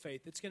step of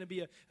faith. It's going to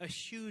be a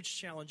huge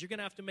challenge. You're going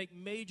to have to make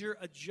major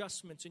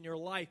adjustments in your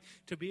life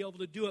to be able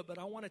to do it, but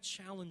I want to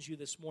challenge you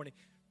this morning.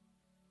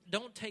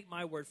 Don't take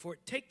my word for it.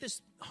 Take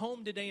this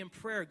home today in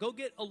prayer. Go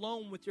get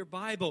alone with your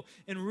Bible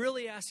and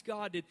really ask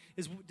God,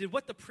 did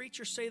what the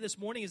preacher say this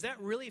morning, is that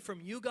really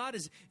from you, God?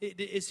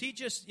 Is he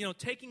just,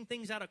 taking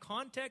things out of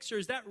context, or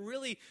is that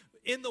really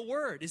in the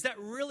Word? Is that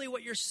really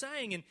what you're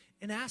saying?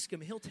 And ask him.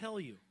 He'll tell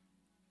you.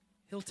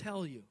 He'll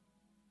tell you.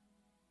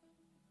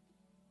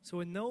 So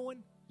with no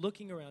one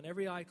looking around,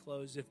 every eye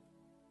closed, if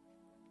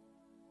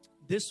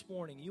this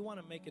morning you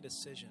want to make a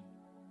decision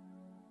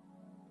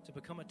to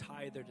become a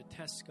tither, to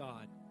test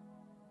God,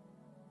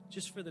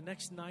 just for the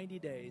next 90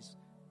 days,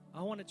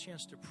 I want a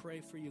chance to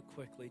pray for you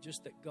quickly,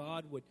 just that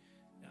God would,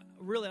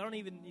 really, I don't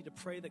even need to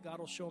pray that God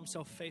will show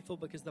himself faithful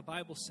because the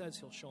Bible says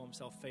he'll show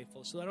himself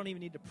faithful. So I don't even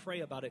need to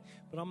pray about it,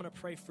 but I'm going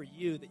to pray for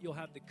you that you'll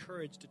have the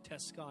courage to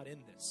test God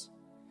in this.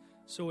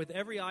 So with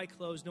every eye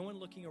closed, no one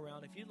looking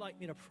around, if you'd like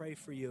me to pray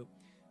for you,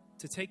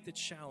 to take the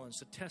challenge,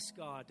 to test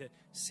God, to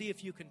see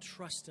if you can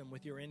trust him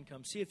with your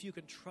income, see if you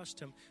can trust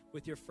him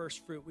with your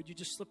first fruit. Would you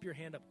just slip your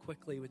hand up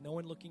quickly with no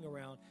one looking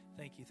around?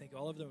 Thank you.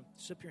 All of them,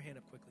 slip your hand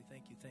up quickly.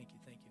 Thank you.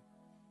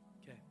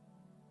 Okay.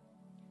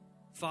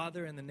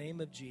 Father, in the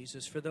name of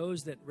Jesus, for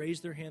those that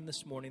raised their hand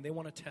this morning, they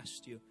want to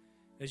test you,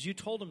 as you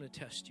told them to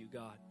test you,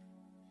 God.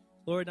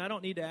 Lord, I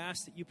don't need to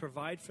ask that you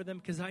provide for them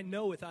because I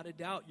know without a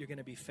doubt you're going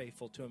to be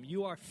faithful to them.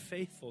 You are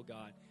faithful,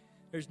 God.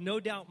 There's no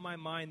doubt in my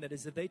mind that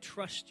as they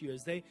trust you,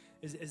 as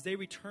they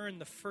return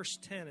the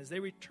first 10, as they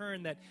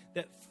return that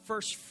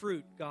first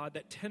fruit, God,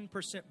 that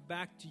 10%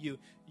 back to you,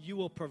 you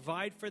will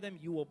provide for them,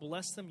 you will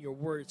bless them. Your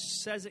word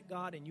says it,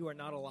 God, and you are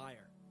not a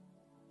liar.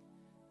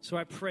 So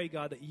I pray,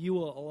 God, that you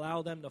will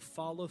allow them to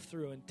follow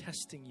through in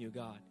testing you,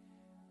 God,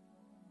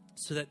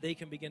 so that they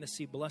can begin to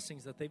see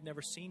blessings that they've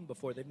never seen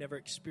before, they've never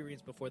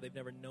experienced before, they've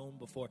never known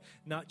before,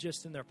 not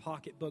just in their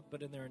pocketbook,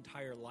 but in their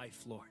entire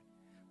life, Lord.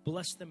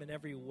 Bless them in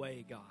every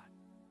way, God.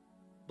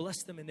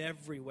 Bless them in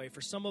every way.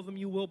 For some of them,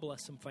 you will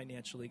bless them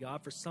financially,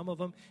 God. For some of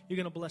them, you're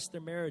going to bless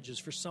their marriages.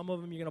 For some of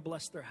them, you're going to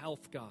bless their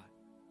health, God.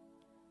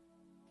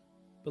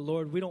 But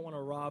Lord, we don't want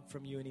to rob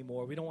from you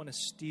anymore. We don't want to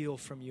steal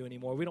from you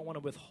anymore. We don't want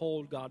to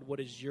withhold, God, what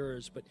is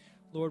yours. But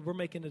Lord, we're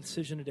making a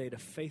decision today to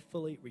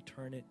faithfully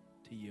return it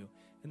to you.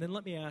 And then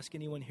let me ask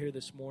anyone here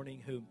this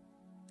morning who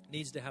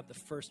needs to have the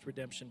first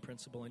redemption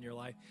principle in your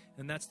life,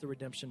 and that's the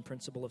redemption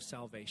principle of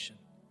salvation.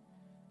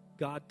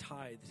 God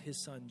tithed his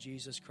son,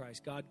 Jesus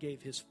Christ. God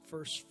gave his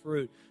first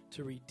fruit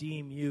to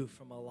redeem you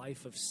from a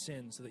life of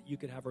sin so that you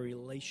could have a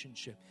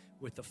relationship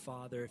with the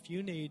Father. If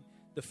you need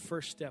the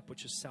first step,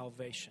 which is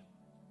salvation,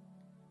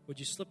 would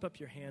you slip up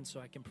your hand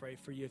so I can pray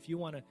for you? If you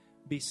want to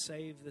be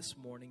saved this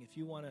morning, if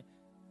you want to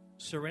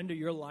surrender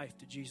your life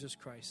to Jesus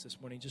Christ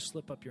this morning, just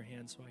slip up your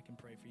hand so I can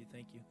pray for you.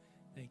 Thank you.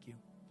 Thank you.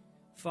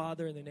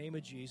 Father, in the name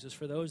of Jesus,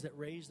 for those that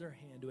raise their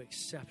hand to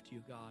accept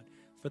you, God,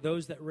 for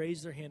those that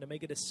raise their hand to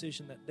make a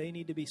decision that they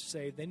need to be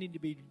saved, they need to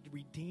be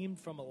redeemed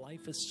from a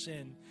life of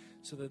sin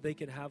so that they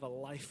could have a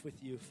life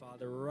with you,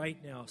 Father. Right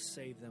now,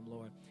 save them,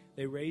 Lord.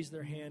 They raise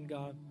their hand,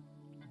 God.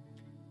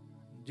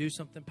 Do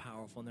something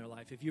powerful in their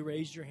life. If you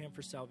raised your hand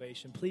for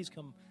salvation, please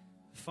come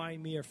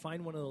find me or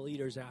find one of the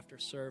leaders after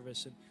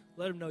service and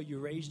let them know you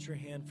raised your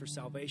hand for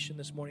salvation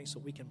this morning so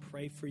we can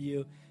pray for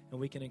you and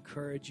we can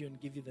encourage you and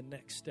give you the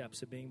next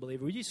steps of being a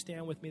believer. Would you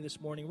stand with me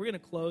this morning? We're going to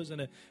close in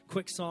a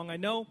quick song. I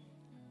know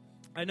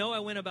I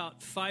went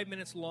about 5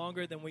 minutes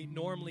longer than we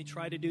normally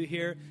try to do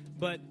here,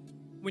 but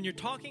when you're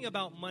talking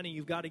about money,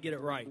 you've got to get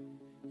it right.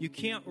 You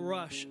can't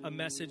rush a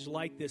message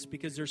like this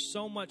because there's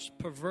so much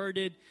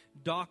perverted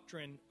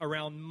doctrine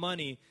around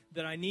money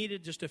that I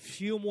needed just a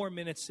few more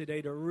minutes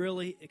today to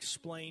really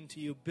explain to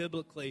you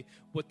biblically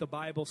what the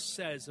Bible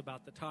says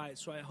about the tithe.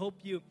 So I hope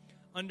you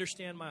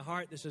understand my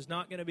heart. This is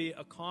not going to be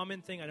a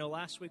common thing. I know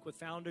last week with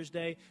Founders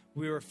Day,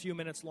 we were a few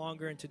minutes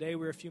longer, and today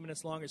we're a few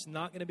minutes longer. It's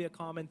not going to be a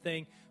common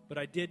thing, but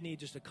I did need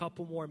just a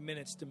couple more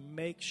minutes to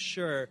make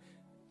sure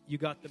you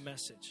got the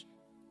message.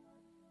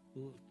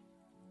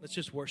 Let's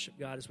just worship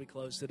God as we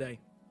close today.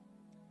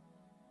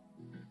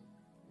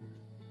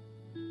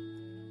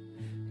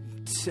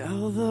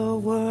 Tell the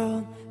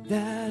world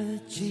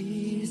that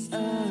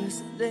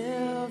Jesus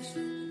lives.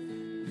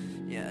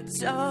 Yeah,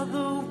 tell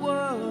the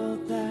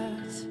world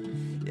that.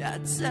 Yeah,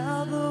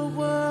 tell the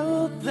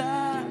world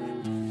that.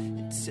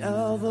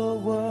 Tell the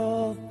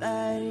world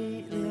that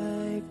He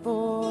died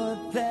for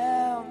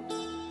them.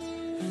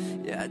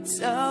 Yeah,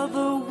 tell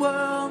the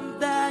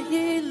world that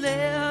He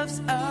lives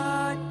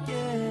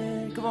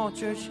again. Come on,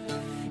 church.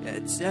 Yeah,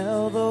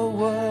 tell the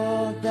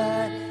world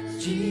that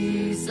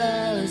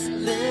Jesus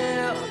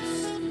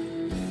lives.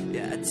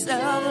 Yeah,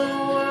 tell the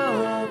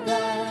world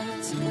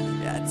that.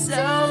 Yeah,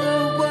 tell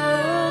the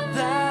world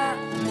that.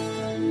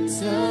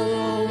 Tell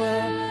the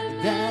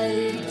world that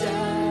He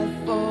died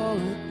for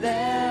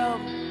them.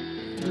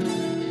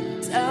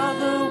 Tell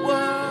the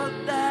world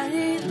that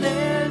He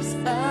lives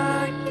again.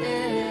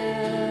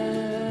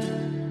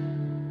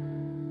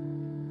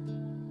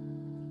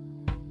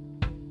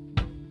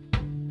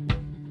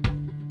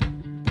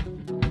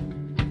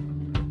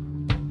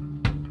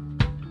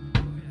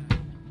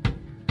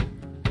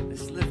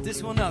 Let's lift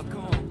this one up.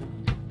 Come on.